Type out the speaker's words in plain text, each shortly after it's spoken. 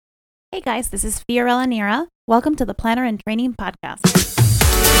Hey guys, this is Fiorella Nira. Welcome to the Planner and Training Podcast.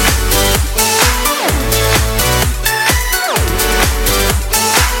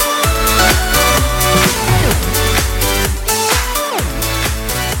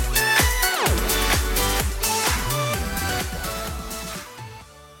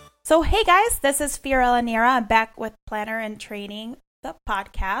 So hey guys, this is Fiorella Nira. I'm back with Planner and Training, the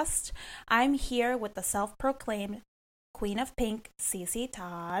podcast. I'm here with the self-proclaimed Queen of Pink, Cece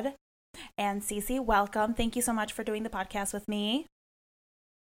Todd. And Cece, welcome. Thank you so much for doing the podcast with me.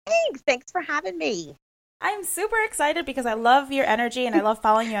 Thanks for having me. I'm super excited because I love your energy and I love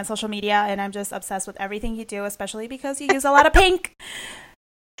following you on social media, and I'm just obsessed with everything you do, especially because you use a lot of pink.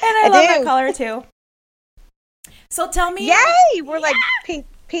 And I love that color too. So tell me. Yay! We're like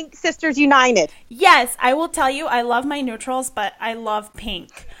pink sisters united. Yes, I will tell you, I love my neutrals, but I love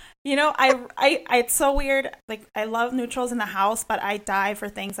pink. You know, I it's so weird. Like, I love neutrals in the house, but I die for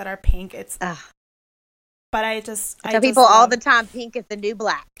things that are pink. But I tell people all the time, pink is the new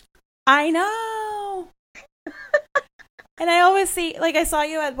black. I know. And I always see, like, I saw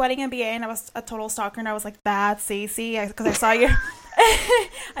you at Wedding MBA, and I was a total stalker, and I was like, that's Cece, because I saw you.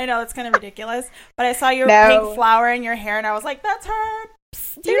 I know, it's kind of ridiculous, but I saw your pink flower in your hair, and I was like, that's her.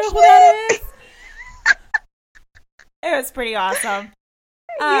 Psst, do you know who that is? It was pretty awesome.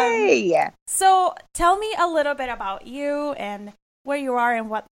 Yay! So tell me a little bit about you and where you are and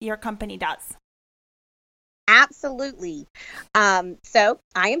what your company does. Absolutely. So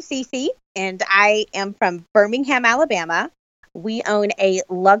I am Cece, and I am from Birmingham, Alabama. We own a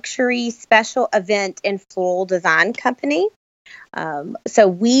luxury special event and floral design company. So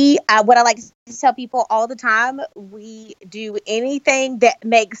what I like to tell people all the time, we do anything that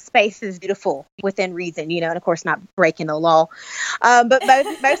makes spaces beautiful within reason, and of course not breaking the law. But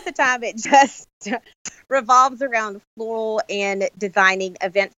most of the time it just revolves around floral and designing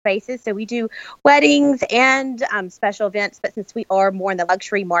event spaces. So we do weddings and special events, but since we are more in the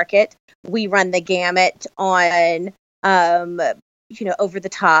luxury market, we run the gamut on, over the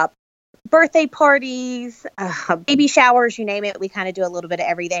top birthday parties, baby showers, you name it. We kind of do a little bit of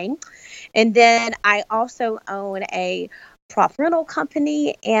everything. And then I also own a prop rental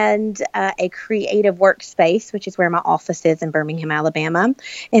company and a creative workspace, which is where my office is in Birmingham, Alabama.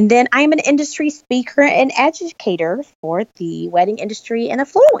 And then I'm an industry speaker and educator for the wedding industry and the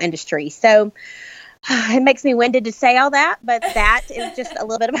floral industry. So it makes me winded to say all that, but that is just a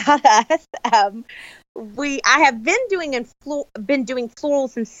little bit about us. I have been doing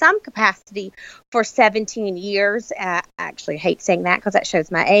florals in some capacity for 17 years. I actually hate saying that because that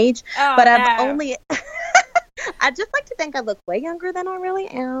shows my age. But I've only. I just like to think I look way younger than I really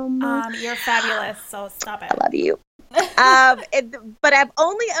am. You're fabulous, so stop it. I love you. But I've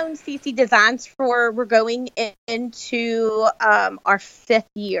only owned CC Designs we're going into our 5th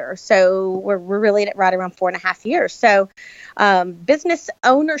year. So we're really at right around 4.5 years. So business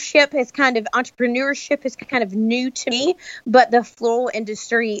ownership entrepreneurship is kind of new to me, but the floral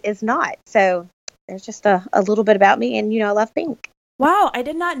industry is not. So there's just a little bit about me, and I love pink. Wow, I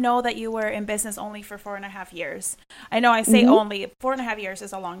did not know that you were in business only for 4.5 years. I know I say only 4.5 years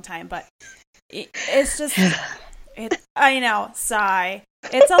is a long time, but it's just, I know, sigh.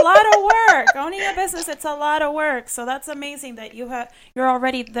 It's a lot of work. Owning a business, it's a lot of work. So that's amazing that you're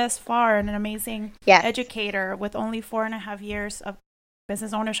already this far and an amazing educator with only 4.5 years of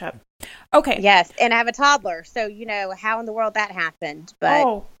business ownership. Okay. Yes, and I have a toddler, so how in the world that happened, but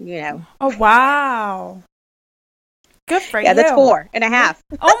Oh, wow. Good for you. Yeah, that's 4.5.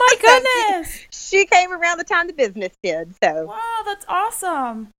 Oh my goodness. She came around the time the business did. So wow, that's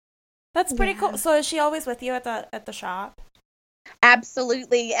awesome. That's pretty cool. So is she always with you at the shop?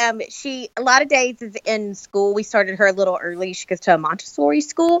 Absolutely. She a lot of days is in school. We started her a little early. She goes to a Montessori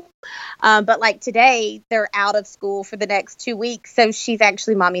school. But like today, they're out of school for the next 2 weeks. So she's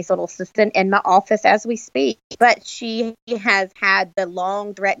actually mommy's little assistant in my office as we speak. But she has had the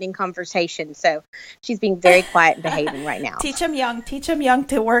long, threatening conversation. So she's being very quiet and behaving right now. Teach them young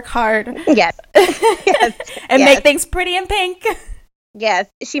to work hard. Yes. And make things pretty and pink. Yes,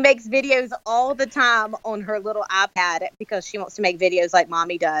 she makes videos all the time on her little iPad because she wants to make videos like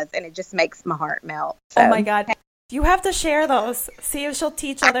mommy does, and it just makes my heart melt. So. Oh my God. You have to share those. See if she'll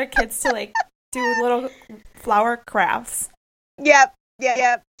teach other kids to do little flower crafts. Yep.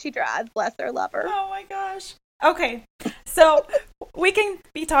 She tries. Bless her, love her. Oh my gosh. Okay, so we can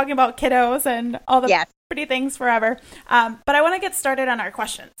be talking about kiddos and all the pretty things forever, but I want to get started on our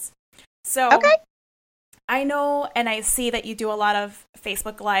questions. So okay. I know, and I see that you do a lot of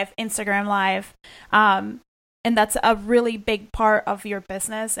Facebook Live, Instagram Live, and that's a really big part of your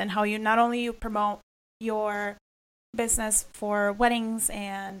business and how you not only promote your business for weddings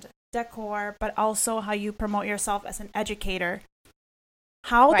and decor, but also how you promote yourself as an educator.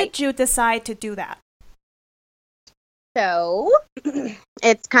 How Right. did you decide to do that? So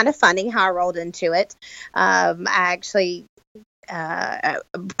it's kind of funny how I rolled into it. I actually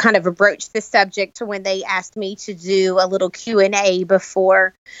kind of broached this subject when they asked me to do a little Q&A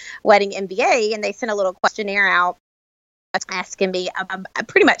before Wedding MBA, and they sent a little questionnaire out asking me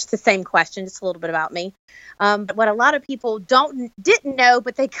pretty much the same question, just a little bit about me. But what a lot of people didn't know,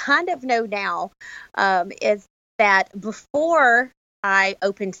 but they kind of know now, is that before I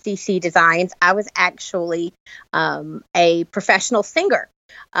opened CC Designs, I was actually a professional singer.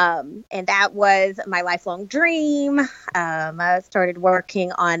 And that was my lifelong dream. I started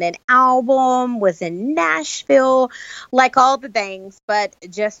working on an album, was in Nashville, like all the things, but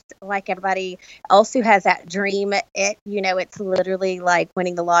just like everybody else who has that dream, it's literally like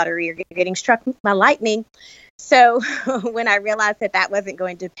winning the lottery or getting struck by lightning. So when I realized that wasn't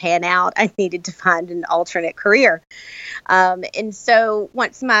going to pan out, I needed to find an alternate career. And so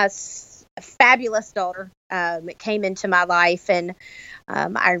once my fabulous daughter came into my life, and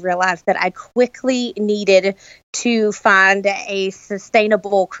I realized that I quickly needed to find a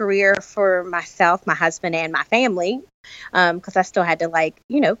sustainable career for myself, my husband, and my family, because I still had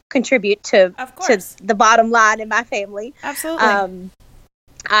to contribute to the bottom line in my family. Absolutely.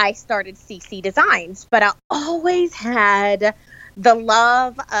 I started CC Designs, but I always had the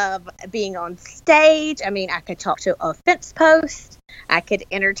love of being on stage. I mean, I could talk to a fence post. I could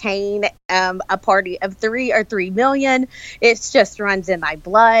entertain a party of 3 million. It just runs in my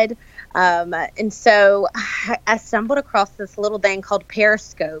blood. And so I stumbled across this little thing called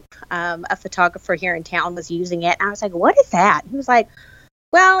Periscope. A photographer here in town was using it. And I was like, what is that? He was like,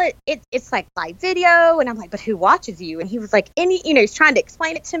 well, it's like live video. And I'm like, but who watches you? And he was like, he's trying to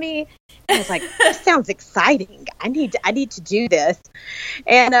explain it to me. And I was like, this sounds exciting. I need to do this.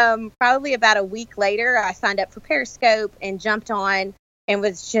 And probably about a week later, I signed up for Periscope and jumped on and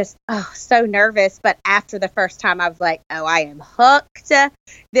was just so nervous. But after the first time, I was like, oh, I am hooked.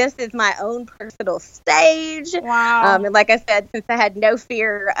 This is my own personal stage. Wow. And like I said, since I had no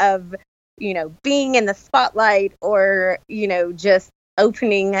fear of, being in the spotlight or, just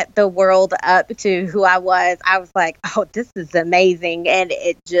opening the world up to who I was like, oh, this is amazing. And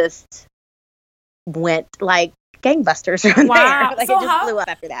it just went like gangbusters from there. Like, so it just blew up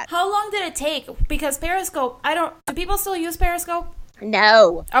after that. How long did it take? Because Periscope, do people still use Periscope?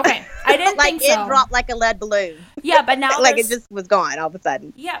 No. Okay. I didn't like think so. It dropped like a lead balloon. Yeah, but now like it just was gone all of a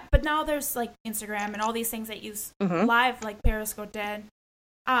sudden. Yeah, but now there's like Instagram and all these things that use live like Periscope did.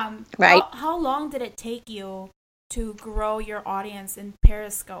 Right. How long did it take you to grow your audience in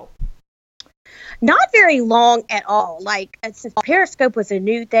Periscope? Not very long at all. Like, since Periscope was a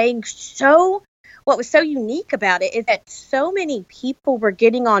new thing, so what was so unique about it is that so many people were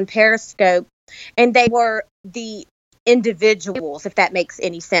getting on Periscope, and they were the individuals, if that makes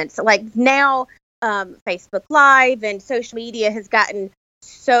any sense. Like now, Facebook Live and social media has gotten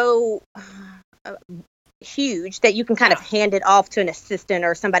so huge that you can kind of hand it off to an assistant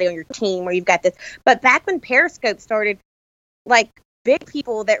or somebody on your team where you've got this. But back when Periscope started, like big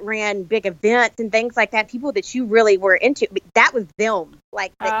people that ran big events and things like that, people that you really were into, that was them.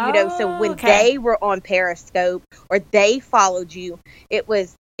 Like, so when they were on Periscope or they followed you, it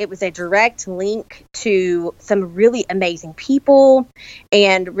was a direct link to some really amazing people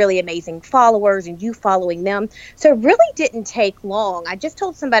and really amazing followers and you following them. So it really didn't take long. I just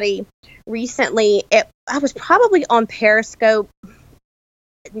told somebody recently, I was probably on Periscope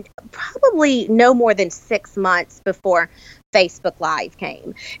probably no more than 6 months before Facebook Live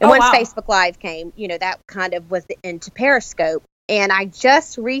came. And once Facebook Live came, that kind of was the end to Periscope. And I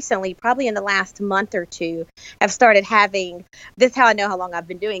just recently, probably in the last month or two, have started having, this is how I know how long I've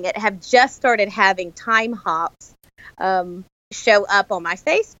been doing it, have just started having time hops show up on my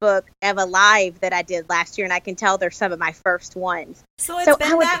Facebook of a live that I did last year. And I can tell they're some of my first ones. So it's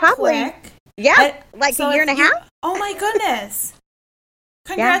been that quick? Yeah, like a year and a half. Oh my goodness.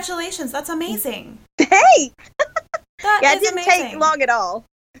 Congratulations. That's amazing. Hey. That is it didn't take long at all.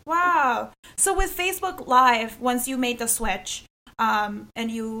 Wow. So with Facebook Live, once you made the switch,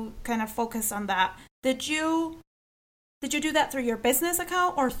 and you kind of focus on that, did you do that through your business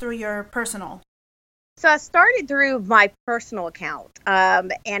account or through your personal? So I started through my personal account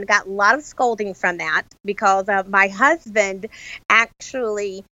and got a lot of scolding from that because my husband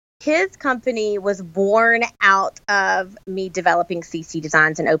actually, his company was born out of me developing CC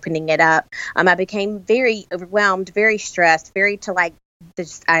Designs and opening it up. I became very overwhelmed, very stressed,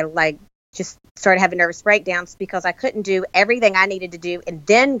 I just started having nervous breakdowns because I couldn't do everything I needed to do and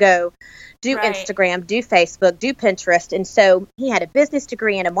then go do Instagram, do Facebook, do Pinterest. And so he had a business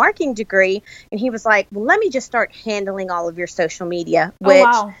degree and a marketing degree. And he was like, well, let me just start handling all of your social media, which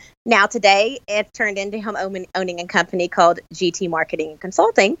now today it's turned into him owning a company called GT Marketing and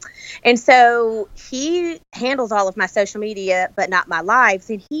Consulting. And so he handles all of my social media, but not my lives.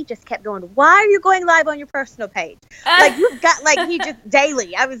 And he just kept going, why are you going live on your personal page? Like you've got, like he just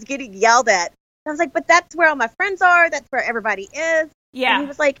daily, I was getting yelled at. I was like, but that's where all my friends are. That's where everybody is. Yeah. And he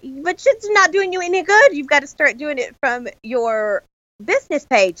was like, but it's not doing you any good. You've got to start doing it from your business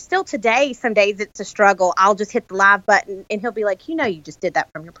page. Still today, some days it's a struggle. I'll just hit the live button and he'll be like, you just did that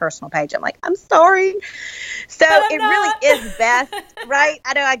from your personal page. I'm like, I'm sorry. So it really is best, right?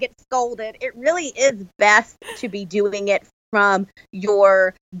 I know I get scolded. It really is best to be doing it from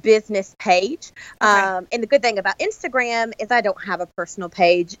your business page. And the good thing about Instagram is I don't have a personal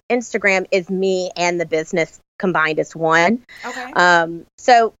page. Instagram is me and the business combined as one. Okay.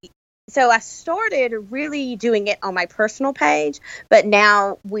 So I started really doing it on my personal page, but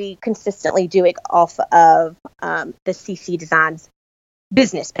now we consistently do it off of the CC Designs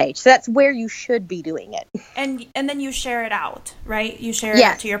business page. So that's where you should be doing it. And then you share it out, right? You share it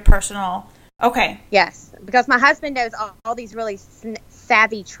out to your personal. Okay. Yes, because my husband knows all these really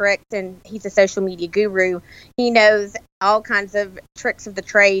savvy tricks, and he's a social media guru. He knows all kinds of tricks of the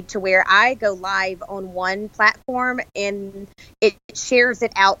trade to where I go live on one platform and it shares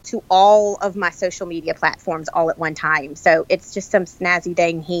it out to all of my social media platforms all at one time. So it's just some snazzy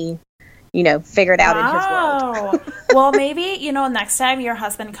thing he, figured out in his world. Well, maybe, next time your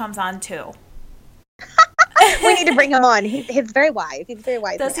husband comes on too. We need to bring him on. He's very wise. He's very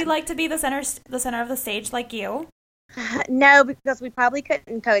wise. Does he like to be the center of the stage like you? No, because we probably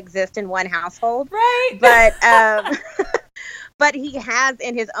couldn't coexist in one household. Right. But but he has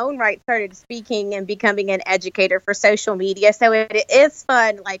in his own right started speaking and becoming an educator for social media. So it is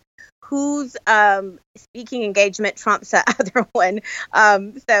fun, like whose speaking engagement trumps the other one.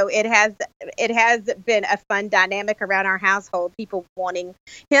 So it has been a fun dynamic around our household, people wanting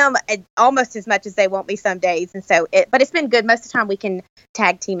him almost as much as they want me some days. And so but it's been good. Most of the time we can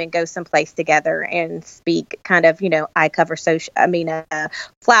tag team and go someplace together and speak kind of, I cover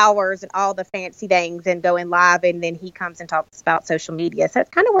flowers and all the fancy things and going live. And then he comes and talks about social media. So it's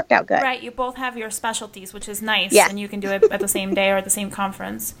kind of worked out good. Right. You both have your specialties, which is nice. Yeah. And you can do it at the same day or at the same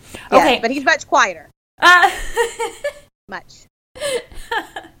conference. Yeah, okay. But he's much quieter. Much.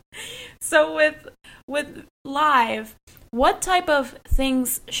 So with live, what type of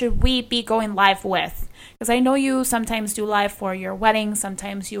things should we be going live with? Because I know you sometimes do live for your wedding.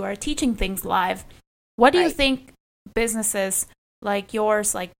 Sometimes you are teaching things live. What do you think businesses like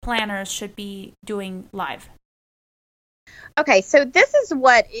yours, like planners, should be doing live? Okay, so this is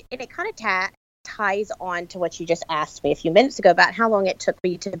what, and it kind of ties on to what you just asked me a few minutes ago about how long it took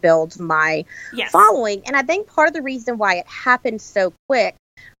me to build my following. And I think part of the reason why it happened so quick,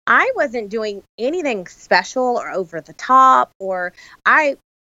 I wasn't doing anything special or over the top, or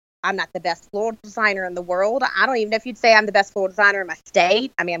I'm not the best floral designer in the world. I don't even know if you'd say I'm the best floral designer in my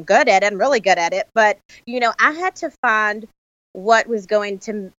state. I mean, I'm good at it. I'm really good at it. But, I had to find what was going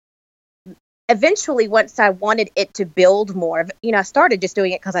to eventually, once I wanted it to build more, I started just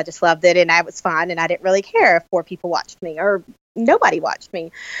doing it because I just loved it and I was fine and I didn't really care if 4 people watched me or nobody watched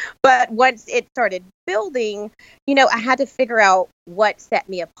me. But once it started building, I had to figure out what set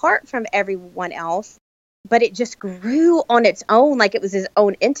me apart from everyone else. But it just grew on its own, like it was its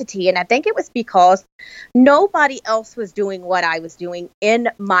own entity. And I think it was because nobody else was doing what I was doing in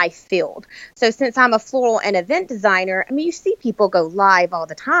my field. So since I'm a floral and event designer, you see people go live all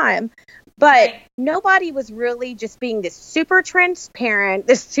the time. But nobody was really just being this super transparent,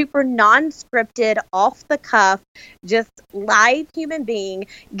 this super non-scripted, off the cuff, just live human being,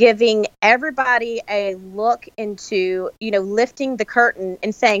 giving everybody a look into, lifting the curtain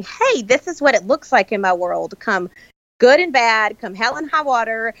and saying, hey, this is what it looks like in my world. Come good and bad, come hell and high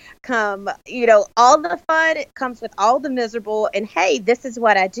water, come, all the fun, it comes with all the miserable, and hey, this is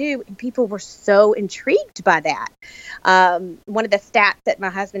what I do. And people were so intrigued by that. One of the stats that my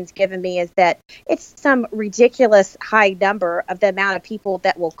husband's given me is that it's some ridiculous high number of the amount of people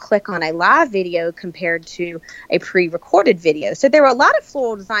that will click on a live video compared to a pre-recorded video. So there were a lot of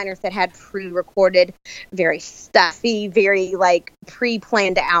floral designers that had pre-recorded, very stuffy, very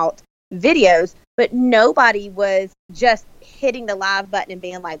pre-planned out videos, but nobody was just hitting the live button and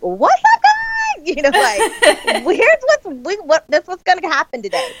being like, what's up, guys? Here's what's going to happen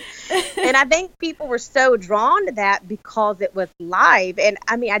today. And I think people were so drawn to that because it was live. And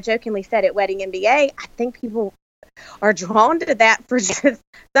I jokingly said at Wedding MBA, I think people are drawn to that for just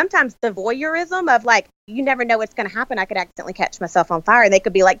sometimes the voyeurism of like, you never know what's going to happen. I could accidentally catch myself on fire. And they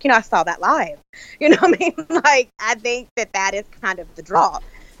could be like, I saw that live. You know what I mean? Like, I think that is kind of the draw.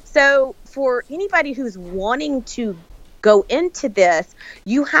 So for anybody who's wanting to go into this,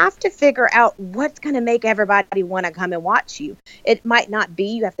 you have to figure out what's going to make everybody want to come and watch you. It might not be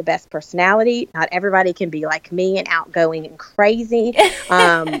you have the best personality. Not everybody can be like me and outgoing and crazy.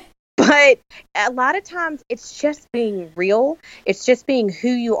 But a lot of times it's just being real. It's just being who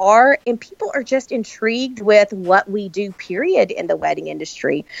you are. And people are just intrigued with what we do, period, in the wedding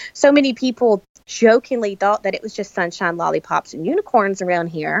industry. So many people jokingly thought that it was just sunshine, lollipops, and unicorns around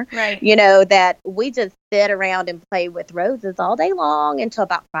here. Right. That we just sit around and play with roses all day long until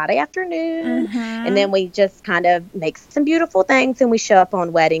about Friday afternoon. Mm-hmm. And then we just kind of make some beautiful things and we show up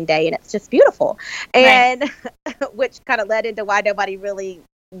on wedding day and it's just beautiful. And which kind of led into why nobody really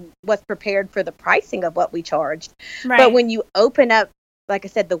was prepared for the pricing of what we charged. Right. But when you open up, like I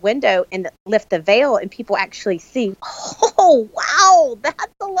said, the window and lift the veil and people actually see, oh, wow,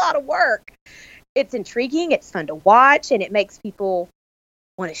 that's a lot of work. It's intriguing. It's fun to watch and it makes people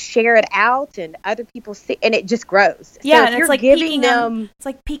want to share it out and other people see, and it just grows. Yeah. So and it's like peeking it's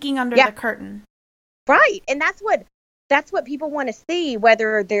like peeking under the curtain. Right. And that's what people want to see,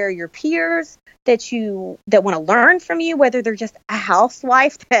 whether they're your peers that want to learn from you, whether they're just a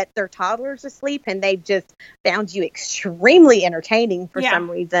housewife that their toddler's asleep and they've just found you extremely entertaining for some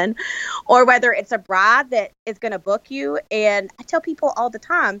reason, or whether it's a bride that is going to book you. And I tell people all the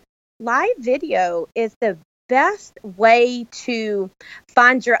time, live video is the best way to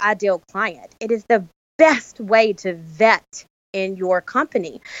find your ideal client. It is the best way to vet in your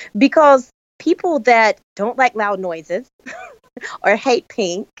company, because people that don't like loud noises or hate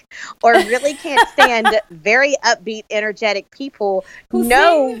pink or really can't stand very upbeat, energetic people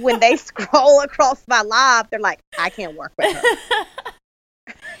know when they scroll across my live, they're like, I can't work with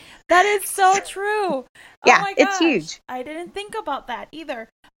her. That is so true. Yeah, oh my gosh. It's huge. I didn't think about that either.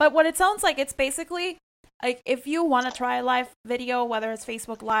 But what it sounds like, it's basically like if you want to try a live video, whether it's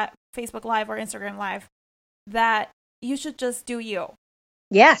Facebook Live or Instagram Live, that you should just do you.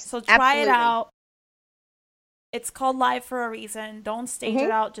 Yes. So try absolutely. it out. It's called live for a reason. Don't stage it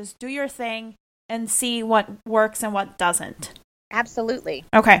out. Just do your thing and see what works and what doesn't. Absolutely.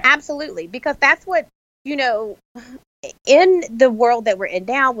 Okay. Absolutely. Because that's what, in the world that we're in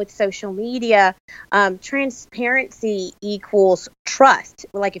now with social media, transparency equals trust.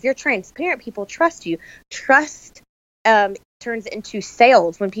 Like if you're transparent, people trust you. Trust turns into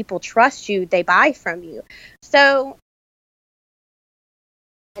sales. When people trust you, they buy from you. So,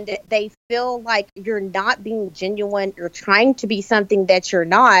 and they feel like you're not being genuine, you're trying to be something that you're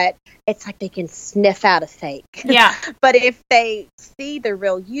not, it's like they can sniff out a fake. Yeah. But if they see the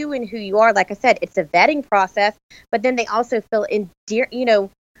real you and who you are, like I said, it's a vetting process, but then they also feel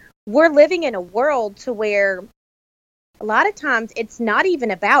we're living in a world to where a lot of times it's not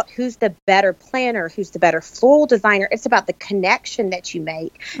even about who's the better planner, who's the better floral designer. It's about the connection that you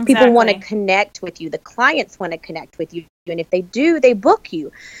make. Exactly. People want to connect with you. The clients want to connect with you. And if they do, they book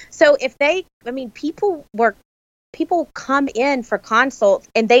you. So people come in for consults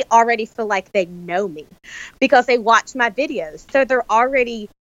and they already feel like they know me because they watch my videos. So they're already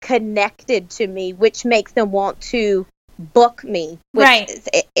connected to me, which makes them want to book me. Right.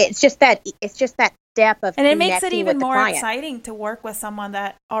 It's just that step of, and it makes it even more client. exciting to work with someone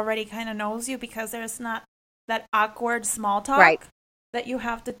that already kind of knows you, because there's not that awkward small talk that you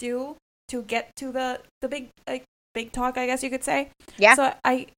have to do to get to the big talk, I guess you could say. Yeah. So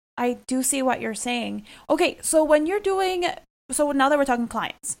I do see what you're saying. Okay, so when you're doing, so now that we're talking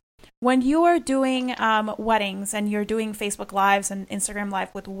clients, when you are doing weddings and you're doing Facebook Lives and Instagram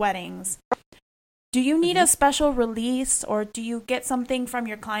Live with weddings, do you need a special release, or do you get something from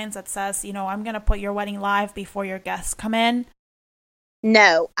your clients that says, I'm going to put your wedding live before your guests come in?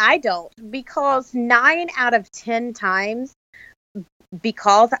 No, I don't, because 9 out of 10 times,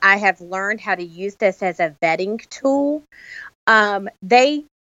 because I have learned how to use this as a vetting tool,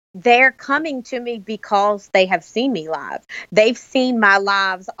 they're coming to me because they have seen me live. They've seen my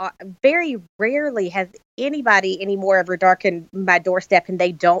lives. Very rarely has anybody anymore ever darkened my doorstep and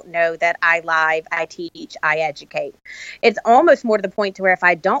they don't know that I live, I teach, I educate. It's almost more to the point to where if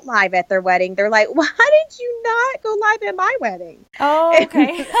I don't live at their wedding, they're like, why did you not go live at my wedding? Oh,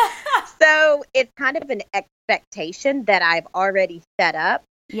 okay. So it's kind of an expectation that I've already set up.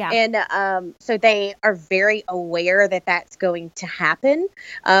 Yeah. And so they are very aware that that's going to happen.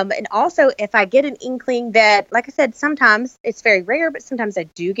 And also, if I get an inkling that, like I said, sometimes it's very rare, but sometimes I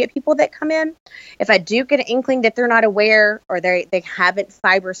do get people that come in. If I do get an inkling that they're not aware, or they haven't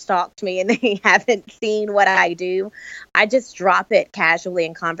cyber stalked me and they haven't seen what I do, I just drop it casually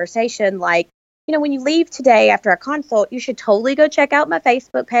in conversation. Like, when you leave today after a consult, you should totally go check out my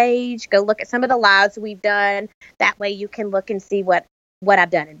Facebook page, go look at some of the lives we've done. That way you can look and see what I've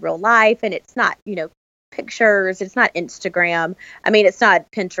done in real life. And it's not, pictures. It's not Instagram. I mean, it's not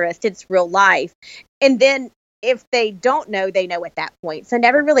Pinterest. It's real life. And then if they don't know, they know at that point. So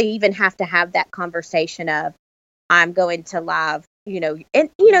never really even have to have that conversation of, I'm going to live, and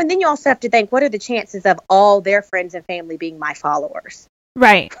then you also have to think, what are the chances of all their friends and family being my followers?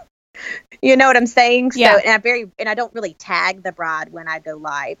 Right. You know what I'm saying? Yeah. So, and I don't really tag the bride when I go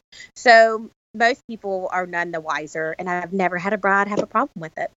live. So most people are none the wiser, and I've never had a bride have a problem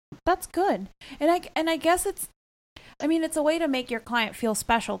with it. That's good. And I guess it's a way to make your client feel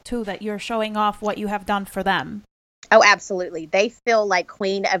special too, that you're showing off what you have done for them. Oh, absolutely. They feel like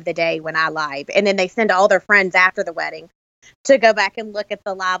queen of the day when I live. And then they send all their friends after the wedding to go back and look at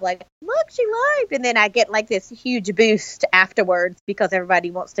the live, like, look, she lived. And then I get like this huge boost afterwards because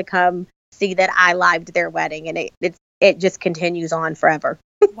everybody wants to come see that I lived their wedding. And it just continues on forever.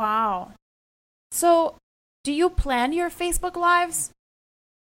 Wow. So do you plan your Facebook lives?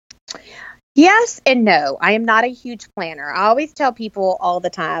 Yes and no. I am not a huge planner. I always tell people all the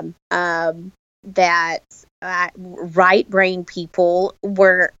time that right brain people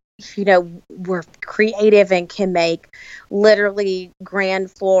we're creative and can make literally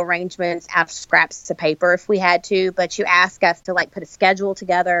grand floral arrangements out of scraps of paper if we had to. But you ask us to like put a schedule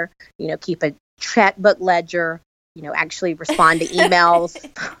together, keep a checkbook ledger, actually respond to emails.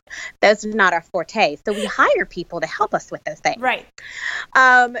 Those are not our forte. So we hire people to help us with those things. Right.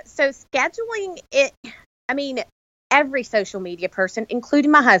 So scheduling it, every social media person, including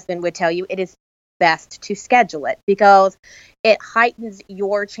my husband, would tell you it is best to schedule it because it heightens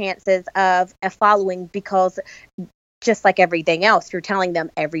your chances of a following, because just like everything else, you're telling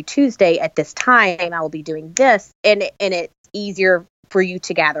them every Tuesday at this time, I will be doing this, and it's easier for you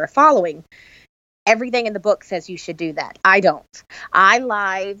to gather a following. Everything in the book says you should do that. I don't. I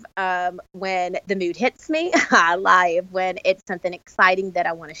live when the mood hits me. I live when it's something exciting that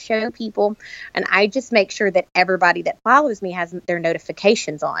I want to show people. And I just make sure that everybody that follows me has their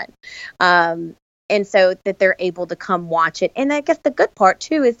notifications on. And so that they're able to come watch it. And I guess the good part,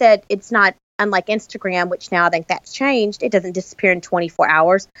 too, is that it's not unlike Instagram, which now I think that's changed. It doesn't disappear in 24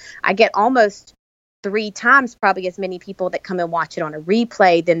 hours. I get almost 3 times probably as many people that come and watch it on a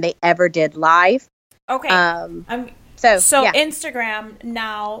replay than they ever did live. Okay. So yeah. Instagram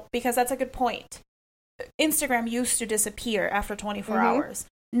now, because that's a good point. Instagram used to disappear after 24 hours.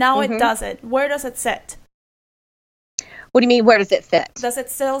 Now it doesn't. Where does it sit? What do you mean, where does it fit? Does it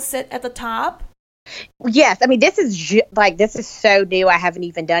still sit at the top? Yes. This is so new. I haven't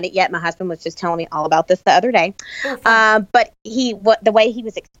even done it yet. My husband was just telling me all about this the other day. But the way he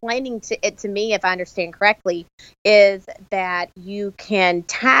was explaining it to me, if I understand correctly, is that you can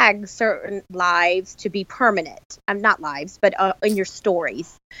tag certain lives to be permanent. Not lives, but in your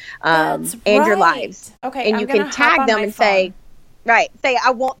stories and your lives. Okay. And you can tag them and say,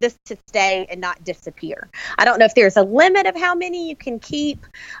 I want this to stay and not disappear. I don't know if there's a limit of how many you can keep.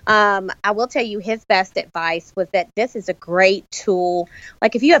 I will tell you his best advice was that this is a great tool.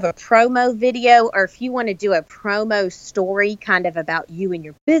 Like if you have a promo video or if you want to do a promo story kind of about you and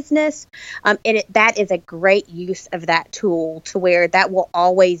your business, that is a great use of that tool to where that will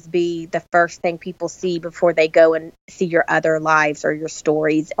always be the first thing people see before they go and see your other lives or your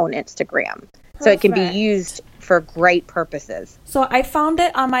stories on Instagram. Perfect. So it can be used for great purposes. So I found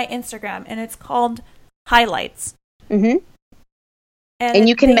it on my Instagram, and it's called Highlights. Mm-hmm. And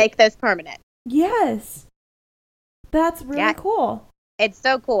you can make those permanent. Yes. That's really cool. It's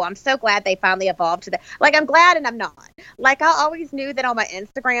so cool. I'm so glad they finally evolved to that. Like, I'm glad and I'm not. Like, I always knew that on my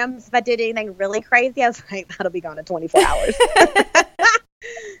Instagrams, if I did anything really crazy, I was like, that'll be gone in 24 hours.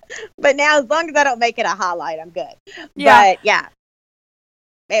 But now, as long as I don't make it a highlight, I'm good. Yeah. But, yeah.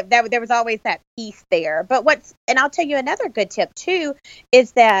 There was always that piece there. But and I'll tell you another good tip too,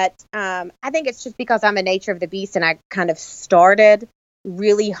 is that I think it's just because I'm a nature of the beast and I kind of started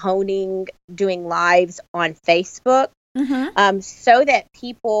really honing doing lives on Facebook. So that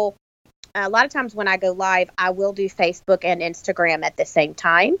people, a lot of times when I go live, I will do Facebook and Instagram at the same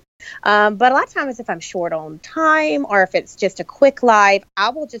time. But a lot of times if I'm short on time or if it's just a quick live, I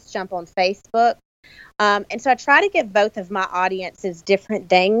will just jump on Facebook. And so I try to give both of my audiences different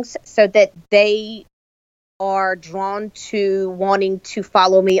things so that they are drawn to wanting to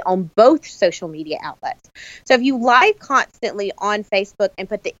follow me on both social media outlets. So if you live constantly on Facebook and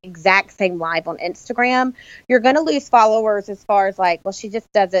put the exact same live on Instagram, you're going to lose followers as far as like, well, she just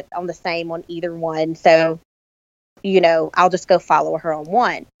does it on the same on either one. So, I'll just go follow her on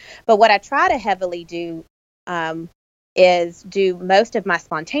one. But what I try to heavily do is do most of my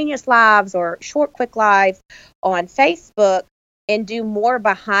spontaneous lives or short, quick lives on Facebook and do more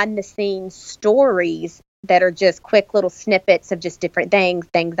behind the scenes stories that are just quick little snippets of just different things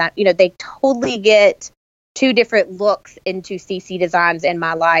that, they totally get two different looks into CC Designs in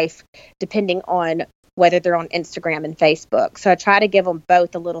my life, depending on whether they're on Instagram and Facebook. So I try to give them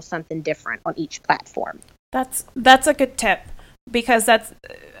both a little something different on each platform. That's a good tip, because that's,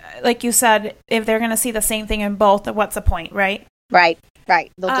 like you said, if they're going to see the same thing in both, what's the point, right? Right.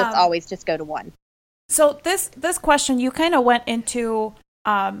 They'll just always just go to one. So this question, you kind of went into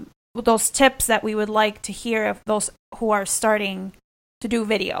those tips that we would like to hear of those who are starting to do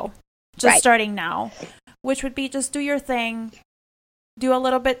video, starting now, which would be just do your thing, do a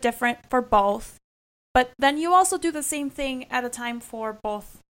little bit different for both, but then you also do the same thing at a time for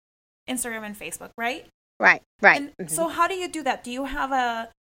both Instagram and Facebook, right? Right. And so how do you do that? Do you have a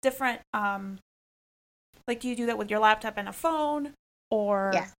different, do you do that with your laptop and a phone,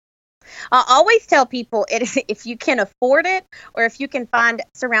 or? Yeah. I always tell people if you can afford it, or if you can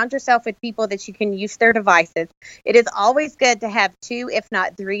surround yourself with people that you can use their devices. It is always good to have 2, if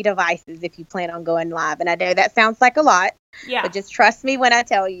not 3 devices if you plan on going live. And I know that sounds like a lot, but just trust me when I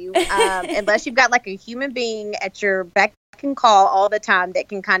tell you, unless you've got like a human being at your beck and call all the time that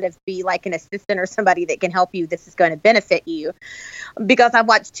can kind of be like an assistant or somebody that can help you, this is going to benefit you. Because I've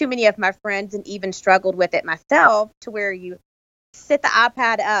watched too many of my friends and even struggled with it myself, to where you sit the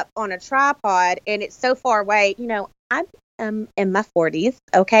iPad up on a tripod and it's so far away. I'm in my 40s,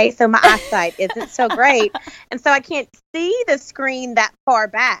 okay? So my eyesight isn't so great. And so I can't see the screen that far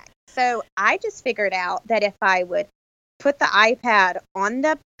back. So I just figured out that if I would put the iPad on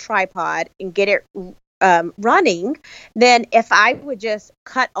the tripod and get it running, then if I would just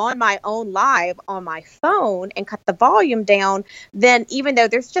cut on my own live on my phone and cut the volume down, then even though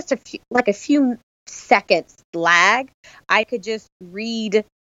there's just a few seconds lag, I could just read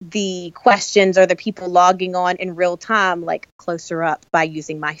the questions or the people logging on in real time, like closer up by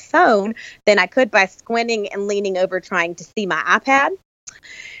using my phone, than I could by squinting and leaning over trying to see my iPad.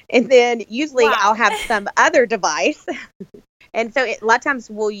 And then usually I'll have some other device. And so a lot of times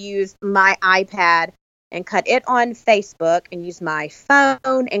we'll use my iPad and cut it on Facebook, and use my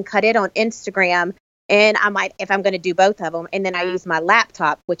phone and cut it on Instagram. And I might, if I'm going to do both of them, and then I use my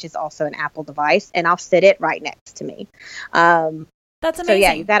laptop, which is also an Apple device, and I'll sit it right next to me. That's amazing. So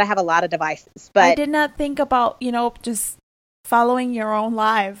yeah, you got to have a lot of devices. But I did not think about, just following your own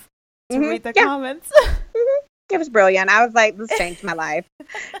live to read the comments. It was brilliant. I was like, this changed my life.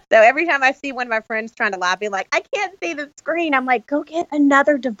 So every time I see one of my friends trying to live, be like, I can't see the screen, I'm like, go get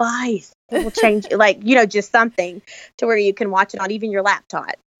another device. It will change, just something to where you can watch it on even your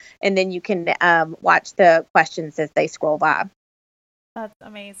laptop. And then you can watch the questions as they scroll by. That's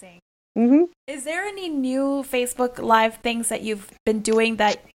amazing. Mm-hmm. Is there any new Facebook Live things that you've been doing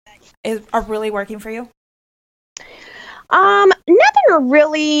that are really working for you? Nothing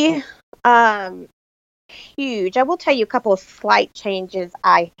really huge. I will tell you a couple of slight changes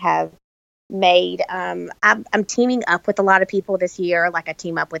I have made. I'm teaming up with a lot of people this year. Like I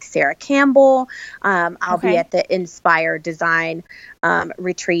team up with Sarah Campbell. I'll be at the Inspire Design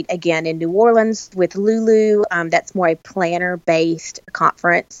retreat again in New Orleans with Lulu. That's more a planner-based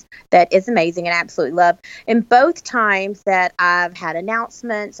conference that is amazing and I absolutely love. And both times that I've had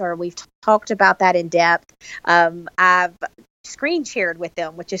announcements or we've talked about that in depth, I've screen shared with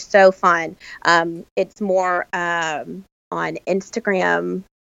them, which is so fun. It's more on Instagram.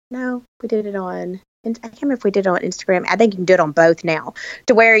 No, we did it on, I can't remember if we did it on Instagram. I think you can do it on both now,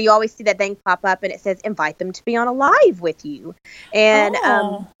 to where you always see that thing pop up and it says, invite them to be on a live with you. And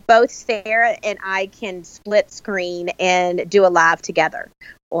both Sarah and I can split screen and do a live together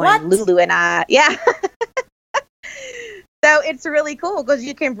on Lulu and I. Yeah. So it's really cool because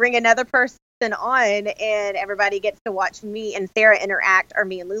you can bring another person on and everybody gets to watch me and Sarah interact, or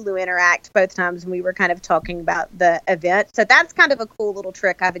me and Lulu interact both times when we were kind of talking about the event. So that's kind of a cool little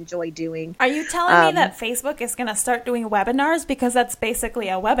trick I've enjoyed doing. Are you telling me that Facebook is going to start doing webinars? Because that's basically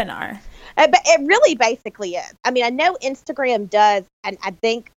a webinar. But it really basically is. I mean, I know Instagram does, and I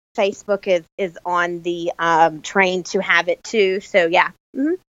think Facebook is on the train to have it too. So yeah,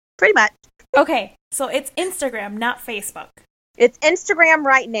 pretty much. Okay, so it's Instagram, not Facebook. It's Instagram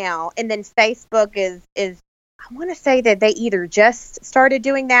right now, and then Facebook is I want to say that they either just started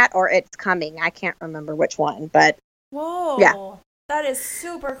doing that or it's coming. I can't remember which one, but yeah. Whoa, that is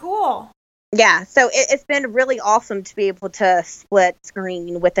super cool. Yeah, so it's been really awesome to be able to split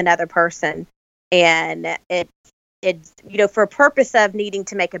screen with another person, and it's for a purpose of needing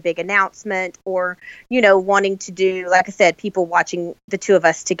to make a big announcement, or wanting to do, like I said, people watching the two of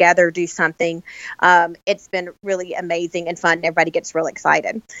us together do something. It's been really amazing and fun. Everybody gets real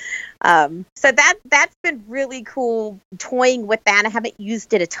excited. So that's been really cool, toying with that. I haven't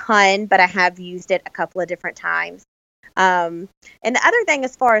used it a ton, but I have used it a couple of different times. And the other thing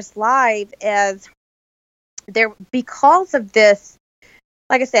as far as live is because of this,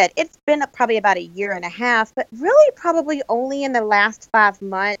 like I said, it's been probably about a year and a half, but really probably only in the last 5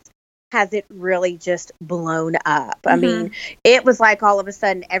 months has it really just blown up. I mean, it was like all of a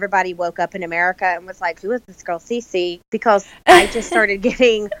sudden everybody woke up in America and was like, who is this girl Cece? Because I just started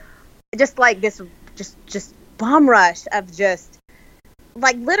getting just like this just bomb rush of just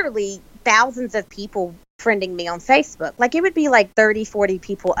like literally thousands of people friending me on Facebook. Like it would be like 30, 40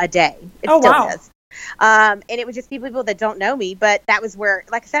 people a day. It still is. And it would just be people that don't know me, but that was where,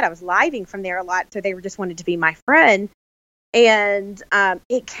 like I said, I was living from there a lot. So they were just wanted to be my friend. And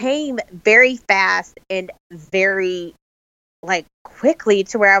it came very fast and very like quickly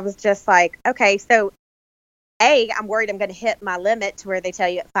to where I was just like, okay, so I'm worried I'm going to hit my limit to where they tell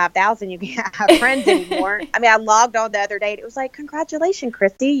you at 5,000 you can't have friends anymore. I mean, I logged on the other day and it was like, congratulations,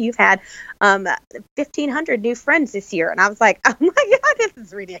 Christy, you've had 1,500 new friends this year. And I was like, oh my God, this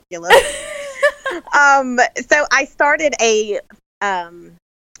is ridiculous. So I started a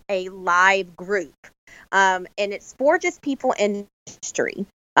live group, and it's for just people in industry.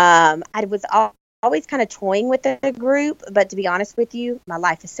 I was always kind of toying with the group, but to be honest with you, my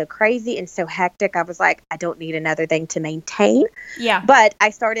life is so crazy and so hectic. I was like, I don't need another thing to maintain. Yeah. But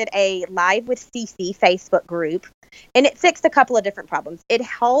I started a Live with CC Facebook group, and it fixed a couple of different problems. It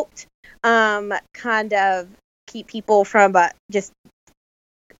helped kind of keep people from just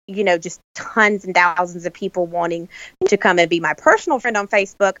tons and thousands of people wanting to come and be my personal friend on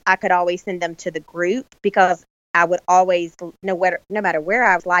Facebook. I could always send them to the group because I would always, no matter where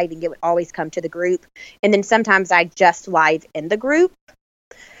I was living, it would always come to the group. And then sometimes I just live in the group.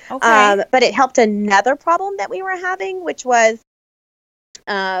 Okay. But it helped another problem that we were having, which was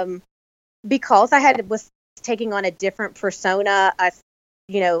because I was taking on a different persona,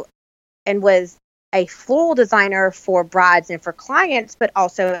 and was a floral designer for brides and for clients, but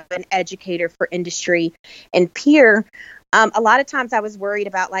also an educator for industry and peer. A lot of times I was worried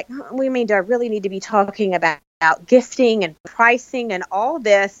about like, do I really need to be talking about gifting and pricing and all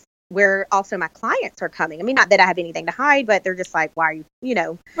this, where also my clients are coming? I mean, not that I have anything to hide, but they're just like, why are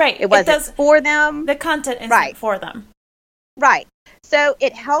you, right. It wasn't for them. The content isn't for them. Right. So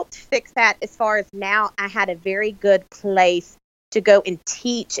it helped fix that as far as now I had a very good place to go and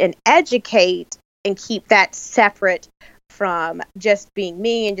teach and educate and keep that separate from just being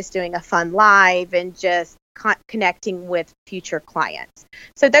me and just doing a fun live and just connecting with future clients.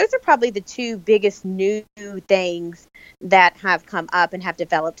 So those are probably the two biggest new things that have come up and have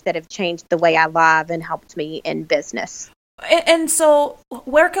developed that have changed the way I live and helped me in business. And so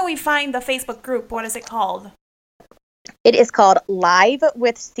where can we find the Facebook group? What is it called? It is called Live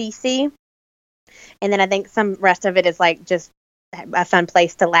with CC. And then I think some rest of it is like just a fun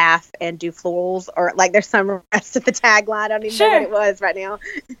place to laugh and do florals, or like there's some rest of the tagline. I don't even know what it was right now.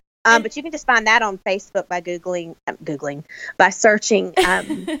 But you can just find that on Facebook by by searching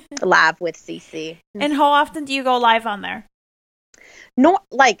Live with CC. And how often do you go live on there? Not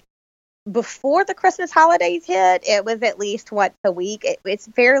like before the Christmas holidays hit, it was at least once a week. It's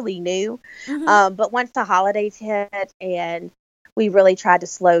fairly new. But once the holidays hit, and we really tried to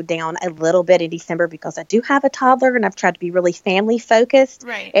slow down a little bit in December because I do have a toddler and I've tried to be really family focused.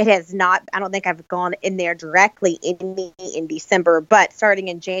 Right. It has not, I don't think I've gone in there directly in December, but starting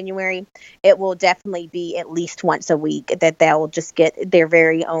in January, it will definitely be at least once a week that they'll just get their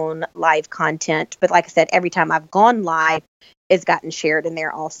very own live content. But like I said, every time I've gone live, it's gotten shared in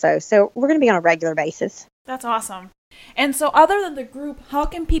there also. So we're going to be on a regular basis. That's awesome. And so other than the group, how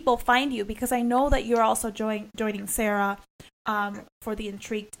can people find you? Because I know that you're also joining Sarah for the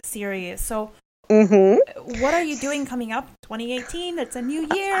Intrigued series. So what are you doing coming up? 2018, it's a new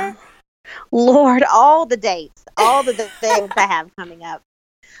year. Lord, all the dates, all the things I have coming up.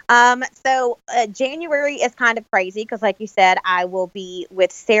 So January is kind of crazy because, like you said, I will be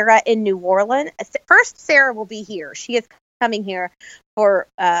with Sarah in New Orleans. First, Sarah will be here. She is coming here for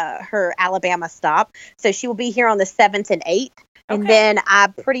her Alabama stop. So she will be here on the 7th and 8th. Okay. And then I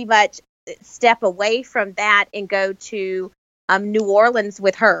pretty much step away from that and go to New Orleans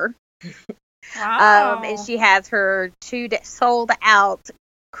with her. Wow. And she has her sold out,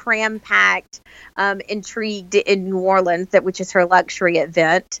 cram packed, Intrigued in New Orleans, which is her luxury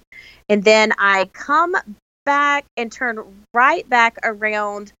event. And then I come back and turn right back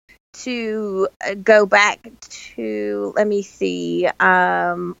around to go back to, let me see,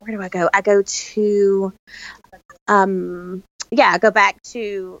 where do I go? I go to, I go back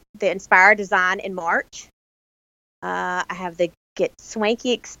to the Inspire Design in March. I have the Get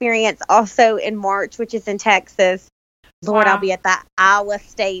Swanky experience also in March, which is in Texas. Lord, Wow. I'll be at the Iowa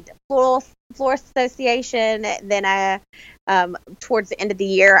State Florist Association. Then towards the end of the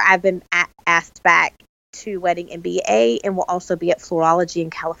year, I've been asked back to Wedding MBA, and will also be at Florology in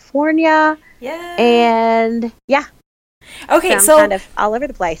California. Yeah. And yeah. Okay, so I'm kind of all over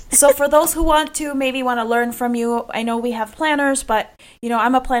the place. So for those who want to learn from you, I know we have planners, but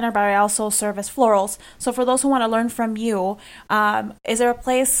I'm a planner, but I also service florals. So for those who want to learn from you, is there a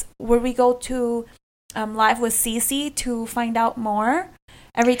place where we go to live with Cece to find out more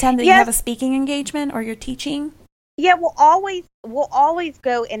every time that you have a speaking engagement or you're teaching? Yeah, we'll always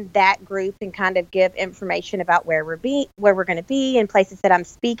go in that group and kind of give information about where we're going to be and places that I'm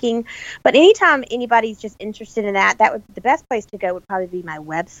speaking. But anytime anybody's just interested in that would the best place to go would probably be my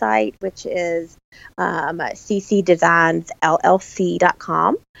website, which is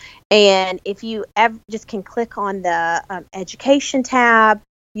ccdesignsllc.com. And if you ever just can click on the education tab,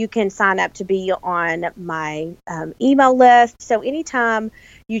 you can sign up to be on my email list. So anytime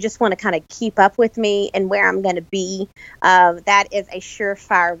you just want to kind of keep up with me and where I'm going to be, that is a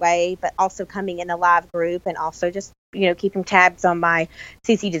surefire way, but also coming in a live group and also just, keeping tabs on my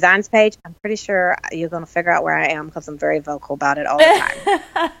CC Designs page. I'm pretty sure you're going to figure out where I am because I'm very vocal about it all the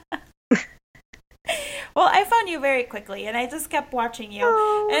time. Well, I found you very quickly, and I just kept watching you.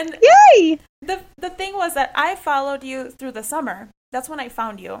 Oh, and yay! The thing was that I followed you through the summer. That's when I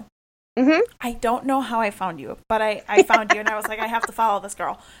found you. Mm-hmm. I don't know how I found you, but I found you, and I was like, I have to follow this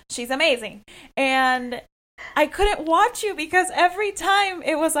girl. She's amazing. And I couldn't watch you because every time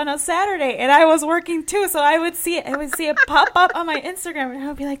it was on a Saturday, and I was working too, so I would see it pop up on my Instagram, and I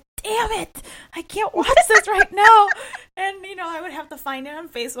would be like, damn it, I can't watch this right now. And, I would have to find it on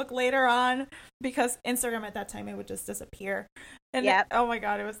Facebook later on because Instagram at that time, it would just disappear. And oh my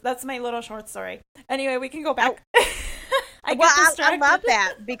God, that's my little short story. Anyway, we can go back. I love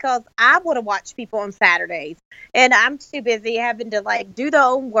that because I want to watch people on Saturdays, and I'm too busy having to do the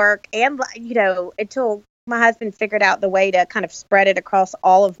own work and until my husband figured out the way to kind of spread it across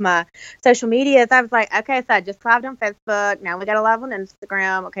all of my social medias. I was like, okay, so I just lived on Facebook. Now we got to live on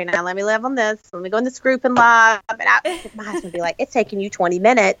Instagram. Okay, now let me live on this. Let me go in this group and live. And my husband would be like, it's taking you 20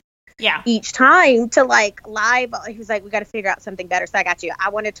 minutes. Yeah. Each time to live. He was like, we got to figure out something better. So I got you. I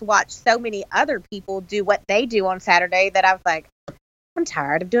wanted to watch so many other people do what they do on Saturday that I was like, I'm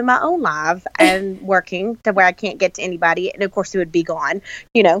tired of doing my own live and working to where I can't get to anybody. And of course it would be gone,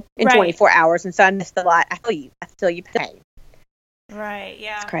 in 24 hours. And so I missed a lot. I feel you pain. Right.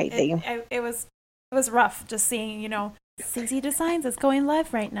 Yeah. It's crazy. It was rough just seeing, CC Designs is going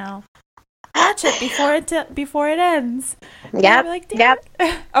live right now. Watch it before it ends. Yep. Like, damn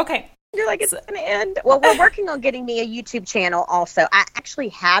it. Okay. You're like, it's going to end. Well, we're working on getting me a YouTube channel also. I actually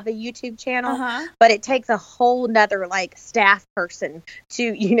have a YouTube channel, but it takes a whole nother staff person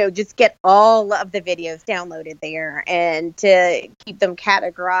to, just get all of the videos downloaded there and to keep them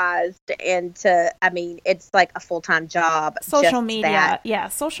categorized and it's like a full-time job. Social media. Yeah.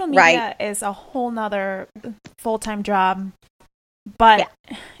 Social media is a whole nother full-time job, but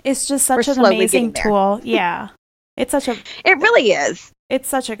it's just such an amazing tool. Yeah. It really is. It's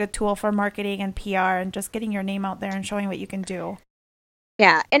such a good tool for marketing and PR and just getting your name out there and showing what you can do.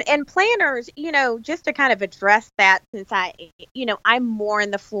 Yeah. And planners, just to kind of address that, since I'm more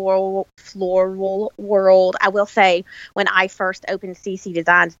in the floral world. I will say when I first opened CC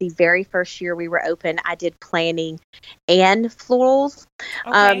Designs, the very first year we were open, I did planning and florals.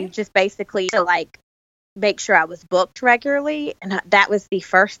 Okay. Just basically to make sure I was booked regularly. And that was the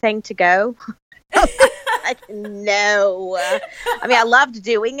first thing to go. No. I loved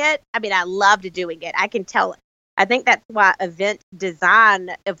doing it. I can tell. I think that's why event design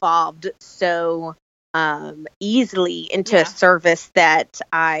evolved so easily into a service that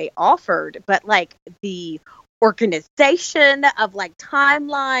I offered. But the organization of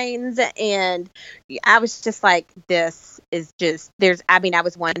timelines, and I was just like, this is just I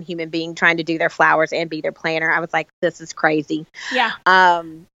was one human being trying to do their flowers and be their planner. I was like, this is crazy. Yeah.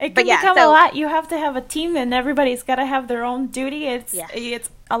 It can become a lot. You have to have a team, and everybody's got to have their own duty. It's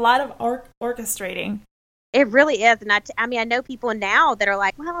a lot of orchestrating. It really is. And I know people now that are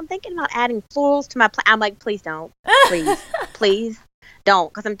like, well, I'm thinking about adding florals to my plan. I'm like, please don't. Please.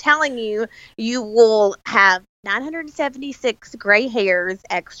 Don't, because I'm telling you, you will have 976 gray hairs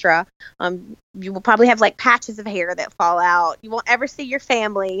extra. You will probably have like patches of hair that fall out. You won't ever see your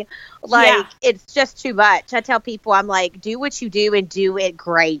family. Like, it's just too much. I tell people, I'm like, do what you do and do it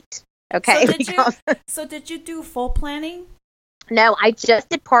great. Okay. So did you do full planning? No, I just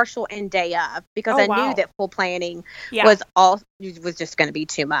did partial and day of, because I knew that full planning was just going to be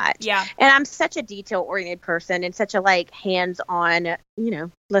too much. Yeah. And I'm such a detail oriented person and such a like hands on,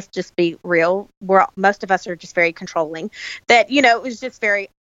 let's just be real. Most of us are just very controlling, that, it was just very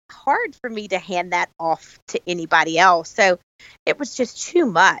hard for me to hand that off to anybody else. So it was just too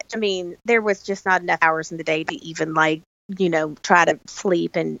much. I mean, there was just not enough hours in the day to even like, try to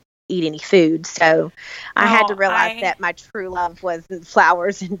sleep and eat any food. So I had to realize that my true love was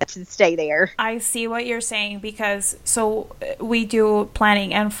flowers and to stay there. I see what you're saying, because so we do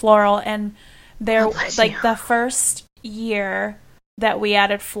planning and floral, and there the first year that we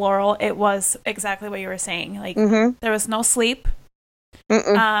added floral, it was exactly what you were saying. Like there was no sleep.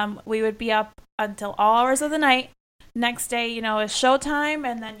 We would be up until all hours of the night. Next day, it's showtime,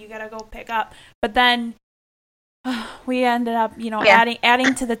 and then you gotta go pick up. But then we ended up,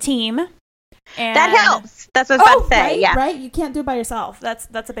 adding to the team. And that helps. That's what I was about to say. Right, yeah. Right? You can't do it by yourself. That's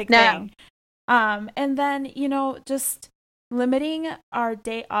a big thing. And then, just limiting our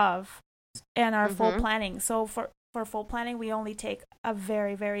day of and our full planning. So for full planning, we only take a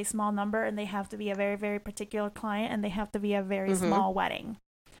very, very small number, and they have to be a very, very particular client, and they have to be a very small wedding.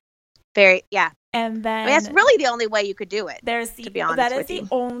 And then that's really the only way you could do it. To be honest, that is the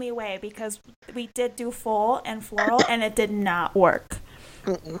only way, because we did do full and floral, and it did not work.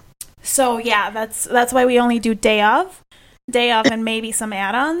 So that's why we only do day of, and maybe some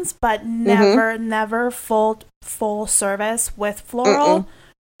add-ons, but never full service with floral,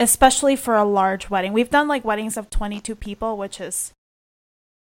 especially for a large wedding. We've done like weddings of 22 people, which is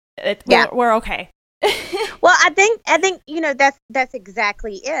we're okay. Well, I think that's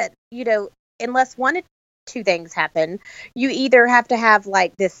exactly it. Unless one of two things happen, you either have to have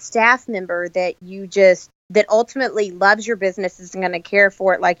like this staff member that that ultimately loves your business, is going to care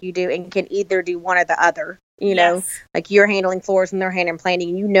for it like you do, and can either do one or the other. Like you're handling floors and they're handling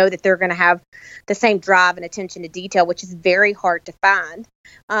planning, and that they're going to have the same drive and attention to detail, which is very hard to find.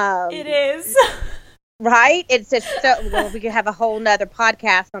 It is. Right? It's just we could have a whole nother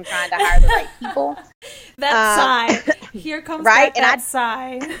podcast on trying to hire the right people. That sigh. Here comes that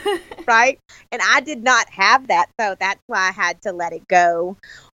sigh. Right? And I did not have that, so that's why I had to let it go.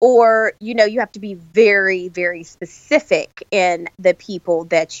 Or, you have to be very, very specific in the people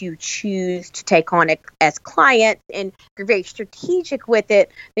that you choose to take on as clients, and you're very strategic with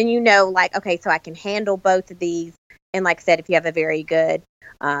it. Then like, okay, so I can handle both of these. And like I said, if you have a very good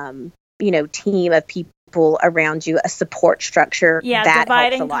team of people around you, a support structure, that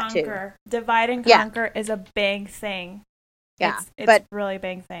helps a lot too. Divide and conquer is a big thing. Yeah, it's a really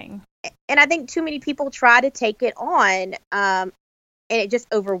big thing. And I think too many people try to take it on, and it just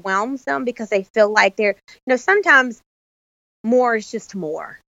overwhelms them, because they feel like they're, sometimes more is just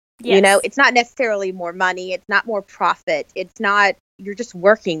more. Yes. It's not necessarily more money. It's not more profit. It's not, you're just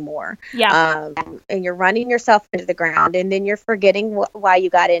working more. Yeah. And you're running yourself into the ground, and then you're forgetting why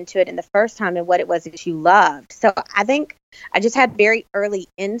you got into it in the first time and what it was that you loved. So I think I just had very early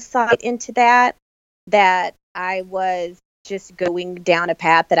insight into that I was just going down a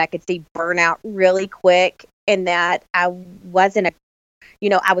path that I could see burnout really quick, and that I wasn't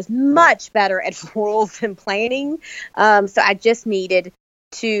I was much better at florals and planning. So I just needed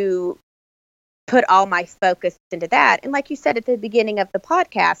to put all my focus into that. And like you said at the beginning of the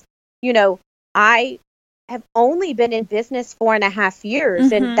podcast, I have only been in business 4.5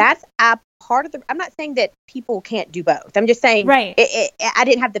 years, and that's part of I'm not saying that people can't do both. I'm just saying, right. I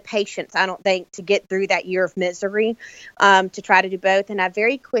didn't have the patience, I don't think, to get through that year of misery, to try to do both. And I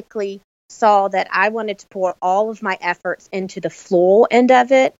very quickly saw that I wanted to pour all of my efforts into the floral end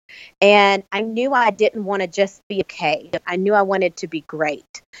of it. And I knew I didn't want to just be okay. I knew I wanted to be great.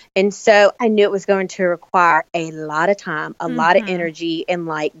 And so I knew it was going to require a lot of time, a lot of energy, and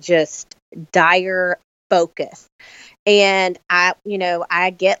like just dire focus. And I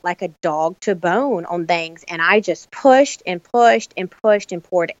get like a dog to bone on things, and I just pushed and pushed and pushed and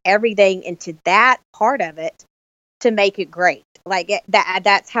poured everything into that part of it to make it great. Like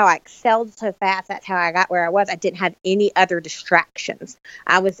that's how I excelled so fast. That's how I got where I was. I didn't have any other distractions.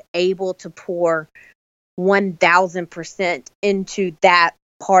 I was able to pour 1,000% into that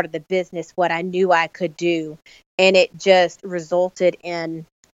part of the business, what I knew I could do. And it just resulted in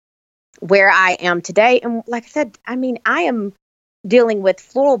where I am today. And like I said, I mean, I am dealing with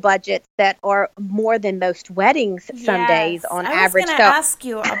floral budgets that are more than most weddings some days on average. I was going to ask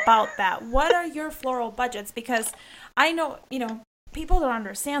you about that. What are your floral budgets? Because I know, people don't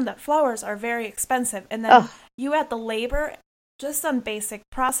understand that flowers are very expensive. And then you add the labor just on basic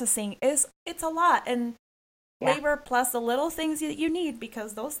processing it's a lot. And labor plus the little things that you need,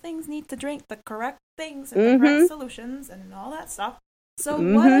 because those things need to drink the correct things and the correct solutions and all that stuff. So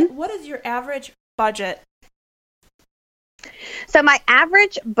what is your average budget? So my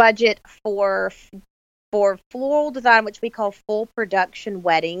average budget for floral design, which we call full production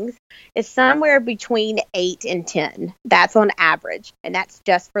weddings, is somewhere between 8 and 10. That's on average, and that's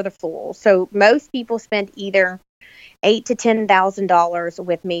just for the floral. So most people spend either $8,000 to $10,000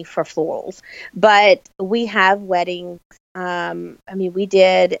 with me for florals, but we have weddings. We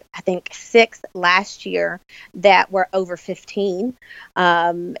did, I think, 6 last year that were over 15,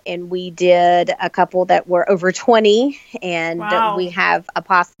 and we did a couple that were over 20, and we have a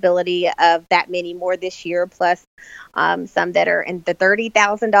possibility of that many more this year, plus some that are in the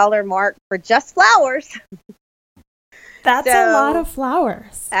 $30,000 mark for just flowers. That's a lot of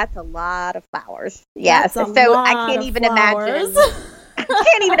flowers. That's a lot of flowers. Yes. So I can't even imagine. I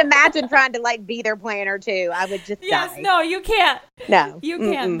can't even imagine trying to be their planner too. I would just die. No, you can't. No. You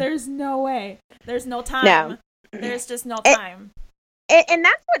can't. There's no way. There's no time. No. There's just no time. And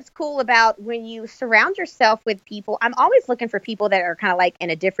that's what's cool about when you surround yourself with people. I'm always looking for people that are kind of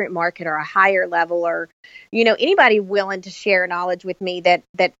in a different market or a higher level, or, anybody willing to share knowledge with me that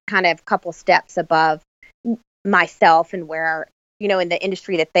kind of couple steps above myself and where, in the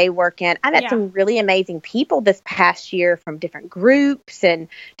industry that they work in. I've had some really amazing people this past year from different groups and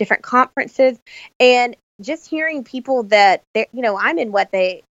different conferences, and just hearing people that I'm in what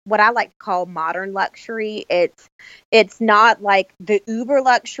I like to call modern luxury. It's not like the uber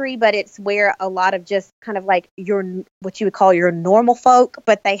luxury, but it's where a lot of just kind of what you would call your normal folk,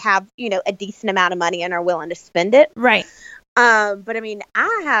 but they have, a decent amount of money and are willing to spend it. Right. But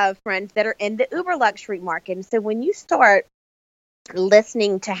I have friends that are in the uber luxury market. And so when you start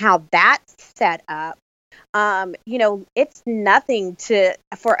listening to how that's set up, it's nothing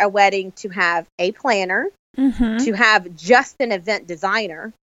for a wedding to have a planner, to have just an event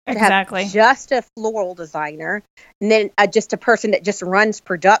designer, to have just a floral designer, and then just a person that just runs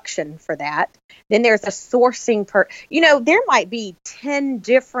production for that. Then there's a sourcing there might be 10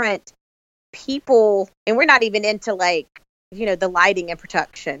 different people, and we're not even into the lighting and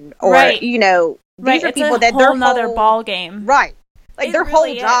production, or these are people that their whole ball game, right? Their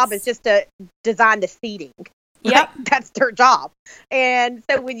whole job is just to design the seating. Yep, that's their job. And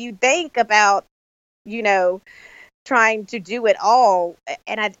so when you think about trying to do it all,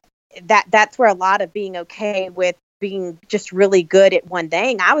 and that's where a lot of being okay with being just really good at one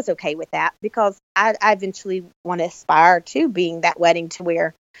thing. I was okay with that because I eventually want to aspire to being that wedding to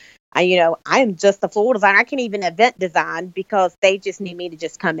where I'm just a floral designer. I can't even event design because they just need me to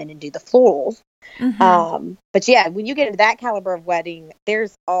just come in and do the florals. But yeah, when you get into that caliber of wedding,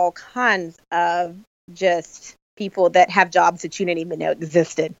 there's all kinds of just people that have jobs that you didn't even know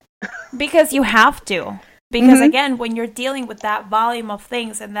existed. Because you have to. Because again, when you're dealing with that volume of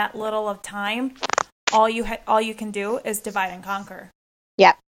things and that little of time, all you can do is divide and conquer.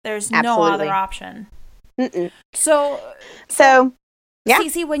 Yep. There's Absolutely. no other option. So yeah.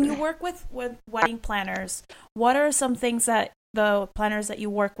 Cece, when you work with wedding planners, what are some things that the planners that you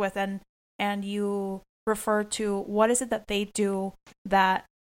work with and you refer to, what is it that they do that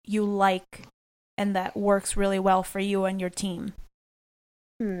you like and that works really well for you and your team?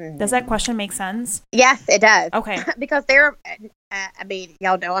 Does that question make sense? Yes, it does. Okay. Because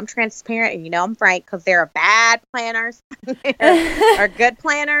y'all know I'm transparent and I'm frank, because there are bad planners, there are good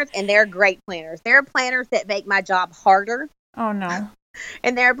planners, and there are great planners. There are planners that make my job harder. Oh, no.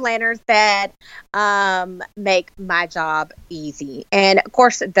 And there are planners that make my job easy. And of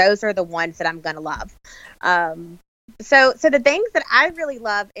course, those are the ones that I'm going to love. So the things that I really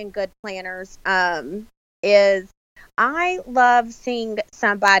love in good planners is I love seeing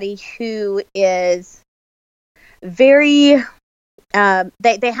somebody who is very,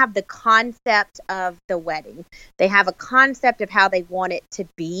 they have the concept of the wedding. They have a concept of how they want it to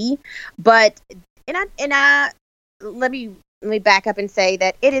be. But, let me back up and say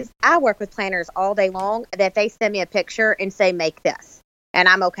that I work with planners all day long that they send me a picture and say, make this. And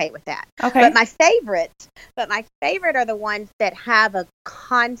I'm okay with that. Okay. But my favorite are the ones that have a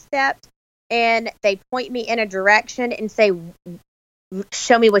concept and they point me in a direction and say,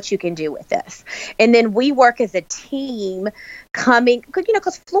 show me what you can do with this. And then we work as a team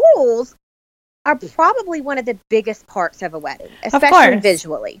because florals, are probably one of the biggest parts of a wedding, especially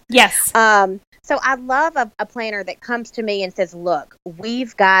visually. Yes. So I love a planner that comes to me and says, look,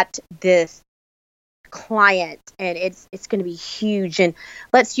 we've got this client and it's going to be huge, and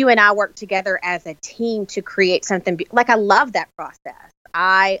let's you and I work together as a team to create something like, I love that process.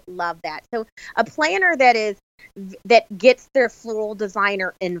 I love that. So a planner that gets their floral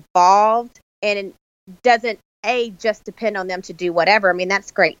designer involved and doesn't just depend on them to do whatever. I mean,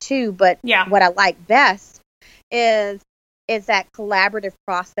 that's great too, but what I like best is that collaborative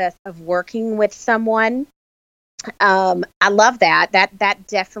process of working with someone. I love that. That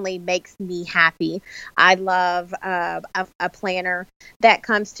definitely makes me happy. I love a planner that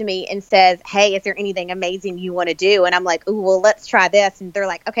comes to me and says, hey, is there anything amazing you want to do? And I'm like, ooh, well, let's try this. And they're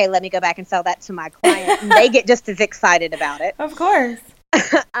like, okay, let me go back and sell that to my client. And they get just as excited about it. Of course.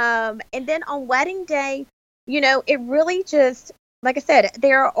 And then on wedding day, it really just, like I said,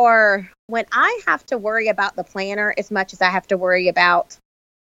 when I have to worry about the planner as much as I have to worry about,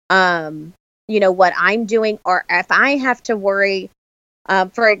 what I'm doing, or if I have to worry,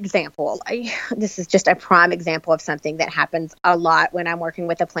 for example, this is just a prime example of something that happens a lot when I'm working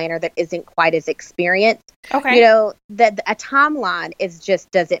with a planner that isn't quite as experienced. Okay. That a timeline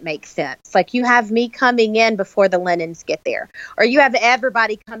doesn't make sense. Like, you have me coming in before the linens get there, or you have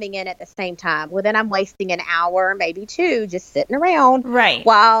everybody coming in at the same time. Well, then I'm wasting an hour, maybe two, just sitting around. Right.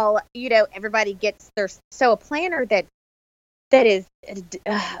 While, everybody gets their, so a planner that is,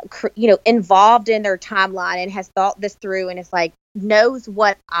 involved in their timeline and has thought this through and is like, knows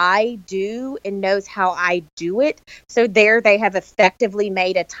what I do and knows how I do it. So they have effectively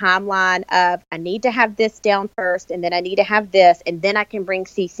made a timeline of, I need to have this down first, and then I need to have this, and then I can bring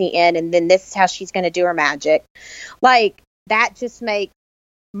Cece in, and then this is how she's going to do her magic. Like, that just makes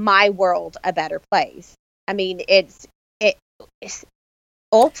my world a better place. I mean, it's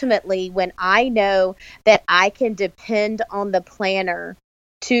ultimately, when I know that I can depend on the planner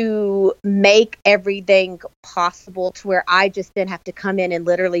to make everything possible to where I just then have to come in and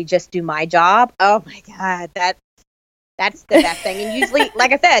literally just do my job. Oh my God, that's the best thing. And usually,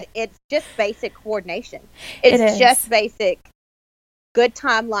 like I said, it's just basic coordination. It's just basic good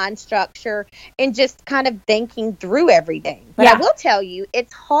timeline structure and just kind of thinking through everything. But I will tell you,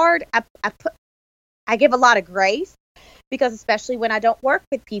 it's hard. I give a lot of grace, because especially when I don't work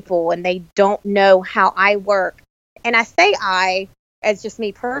with people and they don't know how I work. And I say I, as just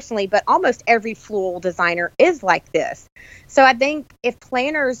me personally, but almost every floral designer is like this. So I think if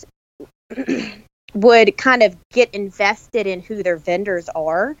planners would kind of get invested in who their vendors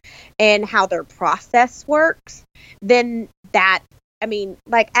are and how their process works, then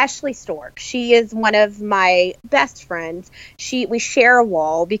like Ashley Stork, she is one of my best friends. We share a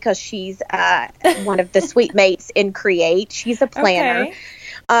wall because she's one of the sweet mates in Create. She's a planner.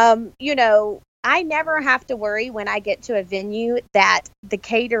 Okay. I never have to worry when I get to a venue that the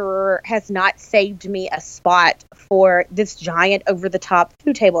caterer has not saved me a spot for this giant over-the-top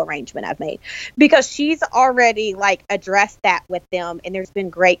food table arrangement I've made, because she's already addressed that with them, and there's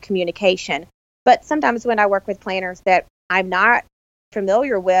been great communication. But sometimes when I work with planners that I'm not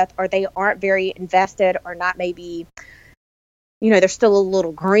familiar with, or they aren't very invested, or not, maybe they're still a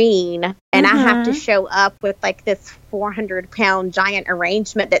little green, and I have to show up with this 400-pound giant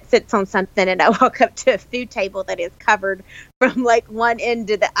arrangement that sits on something, and I walk up to a food table that is covered from one end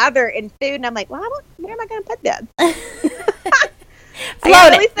to the other in food, and I'm like, well, where am I going to put this? I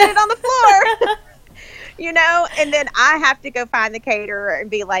can't really sit it on the floor. And then I have to go find the caterer and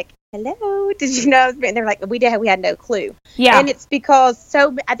be like, hello, did you know? And they're like, we had no clue. Yeah. And it's because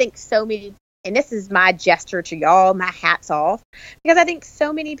I think so many, and this is my gesture to y'all, my hat's off, because I think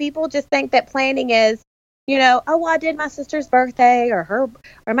so many people just think that planning is, oh, well, I did my sister's birthday or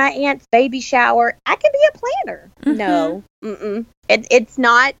my aunt's baby shower. I can be a planner. No, it's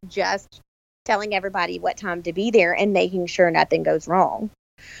not just telling everybody what time to be there and making sure nothing goes wrong.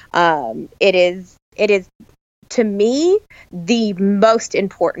 It is, to me, the most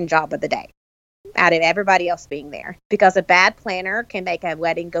important job of the day out of everybody else being there, because a bad planner can make a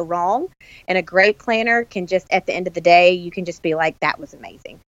wedding go wrong, and a great planner can just, at the end of the day, you can just be like, that was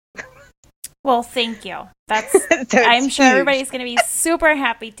amazing. Well, thank you. That's I'm sure huge. Everybody's going to be super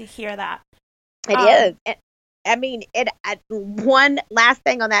happy to hear that. It is. I mean, one last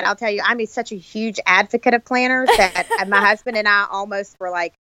thing on that, I'll tell you, I'm such a huge advocate of planners that my husband and I almost were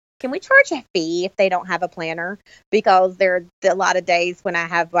like, can we charge a fee if they don't have a planner? Because there are a lot of days when I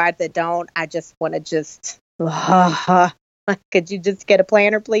have brides that don't, I just want to could you just get a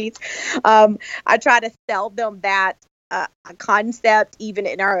planner, please? I try to sell them that concept even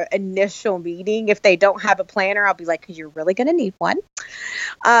in our initial meeting. If they don't have a planner, I'll be like, because you're really going to need one.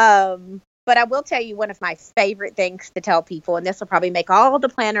 But But I will tell you one of my favorite things to tell people, and this will probably make all the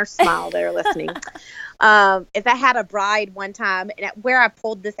planners smile that are listening, is I had a bride one time, and where I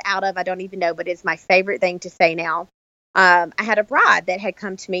pulled this out of, I don't even know, but it's my favorite thing to say now. I had a bride that had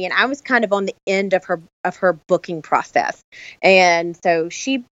come to me, and I was kind of on the end of her booking process. And so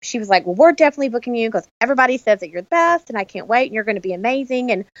she was like, well, we're definitely booking you because everybody says that you're the best, and I can't wait, and you're going to be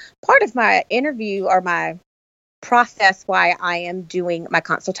amazing. And part of my interview or my process why I am doing my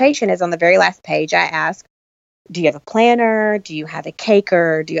consultation is on the very last page. I ask, do you have a planner? Do you have a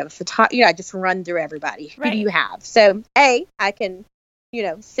caker? Do you have a photographer? I just run through everybody. Right. Who do you have? So A, I can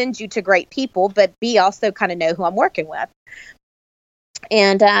send you to great people, but B, also kind of know who I'm working with.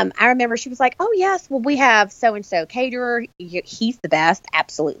 And I remember she was like, oh, yes, well, we have so-and-so caterer. He's the best.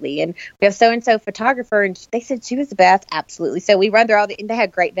 Absolutely. And we have so-and-so photographer. And they said she was the best. Absolutely. So we run through and they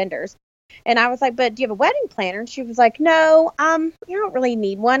had great vendors. And I was like, but do you have a wedding planner? And she was like, no, you don't really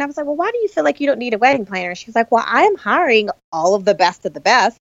need one. I was like, well, why do you feel like you don't need a wedding planner? And she was like, well, I am hiring all of the best of the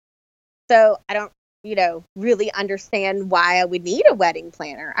best. So I don't, really understand why I would need a wedding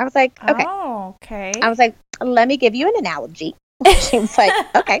planner. I was like, okay. Oh, okay. I was like, let me give you an analogy. She was like,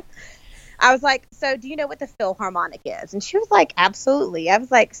 okay. I was like, so do you know what the Philharmonic is? And she was like, absolutely. I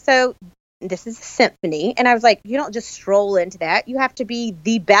was like, so this is a symphony. And I was like, you don't just stroll into that. You have to be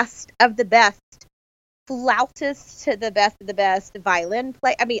the best of the best flautist to the best of the best violin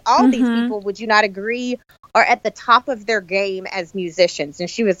play. I mean, all these people, would you not agree, are at the top of their game as musicians? And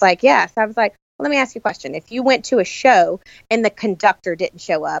she was like, yes. I was like, well, let me ask you a question. If you went to a show and the conductor didn't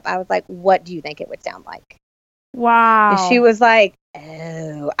show up, I was like, what do you think it would sound like? Wow. And she was like,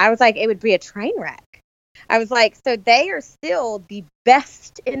 oh. I was like, it would be a train wreck. I was like, so they are still the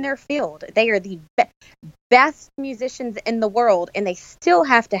best in their field. They are the best musicians in the world, and they still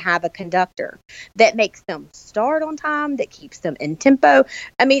have to have a conductor that makes them start on time, that keeps them in tempo.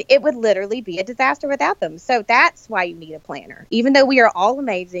 I mean, it would literally be a disaster without them. So that's why you need a planner. Even though we are all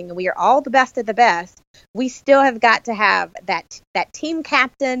amazing and we are all the best of the best, we still have got to have that team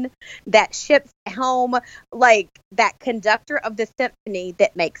captain, that ship's helm, like that conductor of the symphony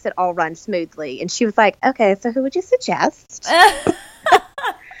that makes it all run smoothly. And she was like, okay, so who would you suggest?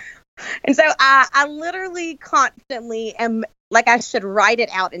 And so I literally constantly am like, I should write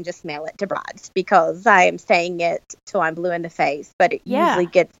it out and just mail it to brides because I am saying it till I'm blue in the face, but it usually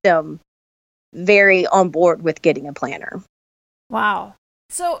gets them very on board with getting a planner. Wow.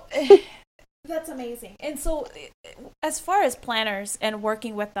 So that's amazing. And so as far as planners and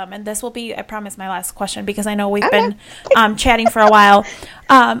working with them, and this will be, I promise, my last question because I know we've been chatting for a while,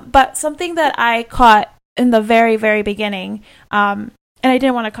 but something that I caught in the very, very beginning, and I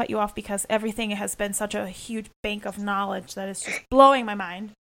didn't want to cut you off because everything has been such a huge bank of knowledge that is just blowing my mind.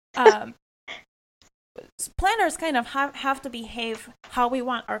 Planners kind of have to behave how we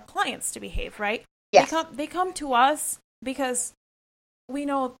want our clients to behave, right? Yes. They come to us because they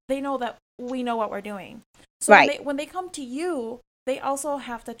know that we know what we're doing. So right. when they come to you, they also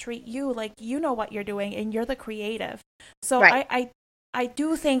have to treat you like you know what you're doing and you're the creative. So right. I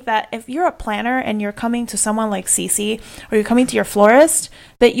do think that if you're a planner and you're coming to someone like Cece or you're coming to your florist,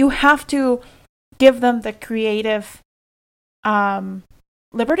 that you have to give them the creative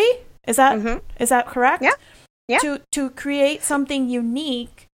liberty. Is that correct? Yeah. To create something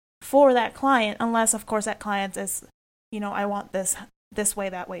unique for that client, unless of course that client is, I want this way,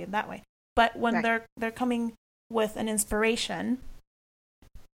 that way, and that way. But when they're coming with an inspiration,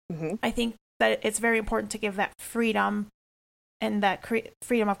 I think that it's very important to give that freedom and that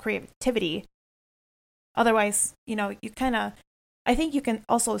freedom of creativity. Otherwise, I think you can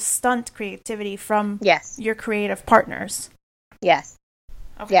also stunt creativity from your creative partners. Yes.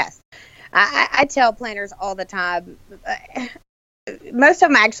 Okay. Yes. I tell planners all the time, most of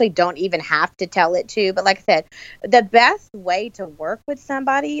them actually don't even have to tell it to, but like I said, the best way to work with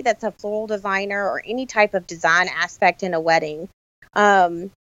somebody that's a floral designer or any type of design aspect in a wedding,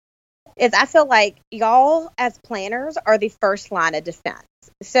 is I feel like y'all as planners are the first line of defense.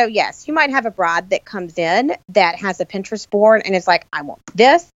 So yes, you might have a bride that comes in that has a Pinterest board and is like, I want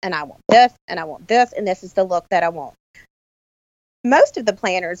this and I want this and I want this and this is the look that I want. Most of the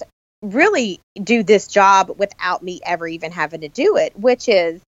planners really do this job without me ever even having to do it, which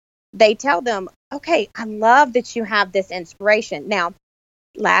is they tell them, okay, I love that you have this inspiration. Now,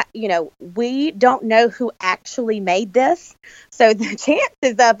 we don't know who actually made this. So the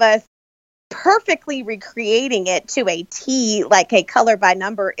chances of us perfectly recreating it to a T, like a color by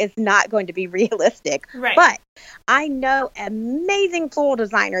number, is not going to be realistic. Right. But I know an amazing floral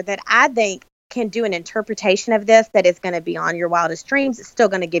designer that I think can do an interpretation of this that is going to be on your wildest dreams. It's still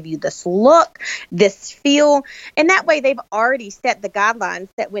going to give you this look, this feel. And that way they've already set the guidelines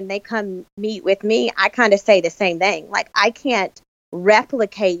that when they come meet with me, I kind of say the same thing. Like, I can't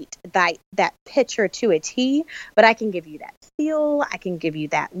replicate that picture to a T, but I can give you that feel. I can give you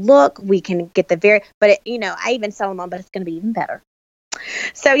that look. We can get but I even sell them on, but it's going to be even better.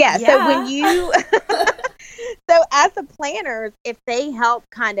 So so when you, so as a planner, if they help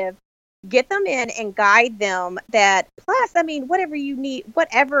kind of get them in and guide them that, plus, I mean, whatever you need,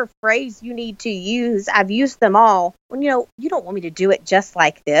 whatever phrase you need to use, I've used them all. When, you don't want me to do it just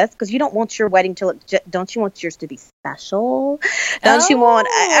like this, because you don't want your wedding to look, don't you want yours to be special? Don't you want,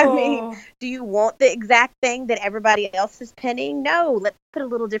 do you want the exact thing that everybody else is pinning? No, let's put a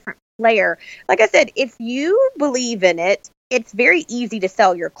little different flair. Like I said, if you believe in it, it's very easy to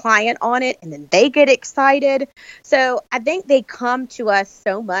sell your client on it, and then they get excited. So I think they come to us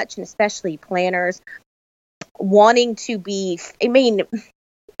so much, and especially planners, wanting to be,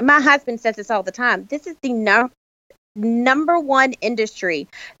 my husband says this all the time. This is the number one industry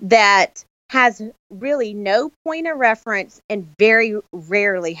that has really no point of reference and very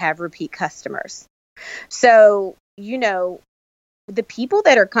rarely have repeat customers. So, the people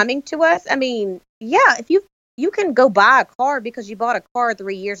that are coming to us, if you can go buy a car because you bought a car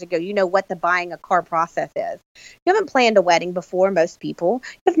 3 years ago. You know what the buying a car process is. You haven't planned a wedding before, most people.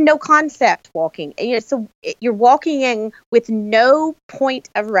 You have no concept walking. So you're walking in with no point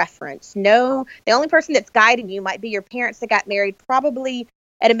of reference. The only person that's guiding you might be your parents that got married probably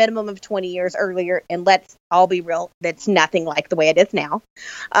at a minimum of 20 years earlier. And let's all be real, that's nothing like the way it is now.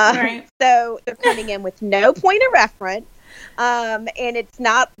 Right. So they're coming in with no point of reference. And it's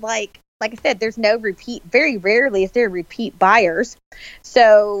not like I said, there's no repeat. Very rarely is there repeat buyers.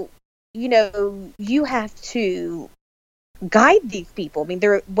 So, you have to guide these people.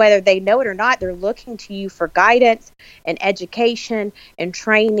 Whether they know it or not, they're looking to you for guidance and education and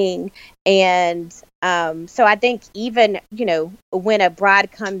training. And so I think even, when a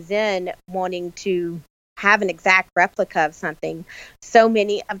bride comes in wanting to have an exact replica of something, so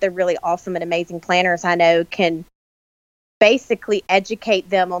many of the really awesome and amazing planners I know can basically educate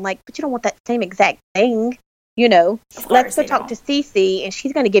them on, but you don't want that same exact thing, let's go talk to Cece and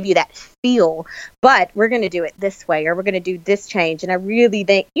she's going to give you that feel, but we're going to do it this way, or we're going to do this change. And I really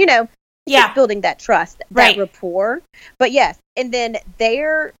think, just building that trust, that rapport. But yes, and then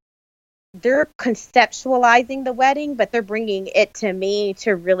they're conceptualizing the wedding, but they're bringing it to me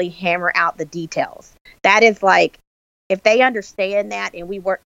to really hammer out the details. That is if they understand that, and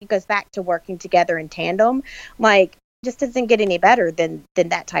it goes back to working together in tandem, just doesn't get any better than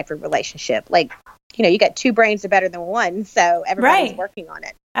that type of relationship. You got two brains are better than one, so everybody's working on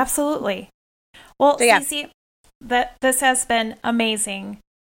it. Absolutely. Well, so, Cece, this has been amazing.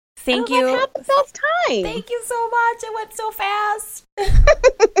 Thank you. Time. Thank you so much. It went so fast.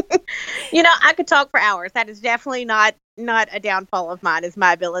 I could talk for hours. That is definitely not a downfall of mine, is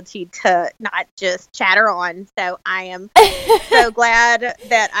my ability to not just chatter on. So I am so glad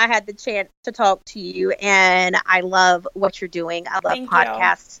that I had the chance to talk to you, and I love what you're doing. I love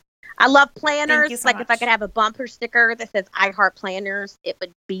podcasts. I love planners. So much. If I could have a bumper sticker that says I Heart Planners, it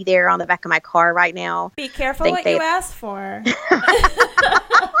would be there on the back of my car right now. Be careful what you ask for.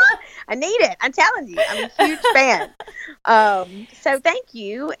 I need it. I'm telling you, I'm a huge fan. So thank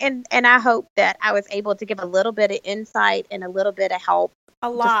you. And I hope that I was able to give a little bit of insight and a little bit of help. A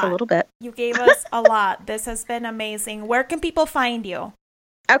lot. Just a little bit. You gave us a lot. This has been amazing. Where can people find you?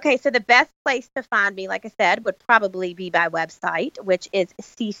 Okay, so the best place to find me, like I said, would probably be my website, which is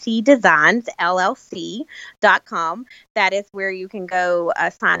ccdesignsllc.com. That is where you can go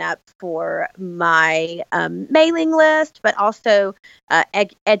sign up for my mailing list, but also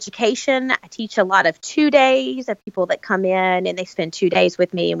education. I teach a lot of 2 days of people that come in and they spend 2 days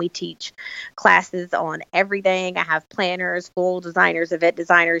with me, and we teach classes on everything. I have planners, full designers, event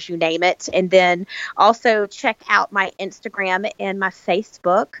designers, you name it. And then also check out my Instagram and my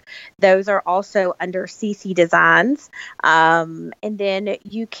Facebook. Those are also under CC Designs. And then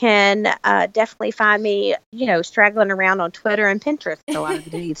you can definitely find me, straggling around on Twitter and Pinterest a lot of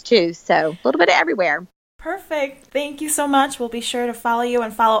these too. So a little bit of everywhere. Perfect. Thank you so much. We'll be sure to follow you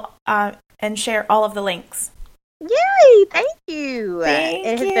and and share all of the links. Yay. Thank you.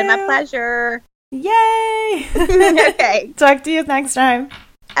 It has been my pleasure. Yay. Okay. Talk to you next time.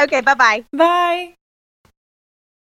 Okay. Bye-bye. Bye.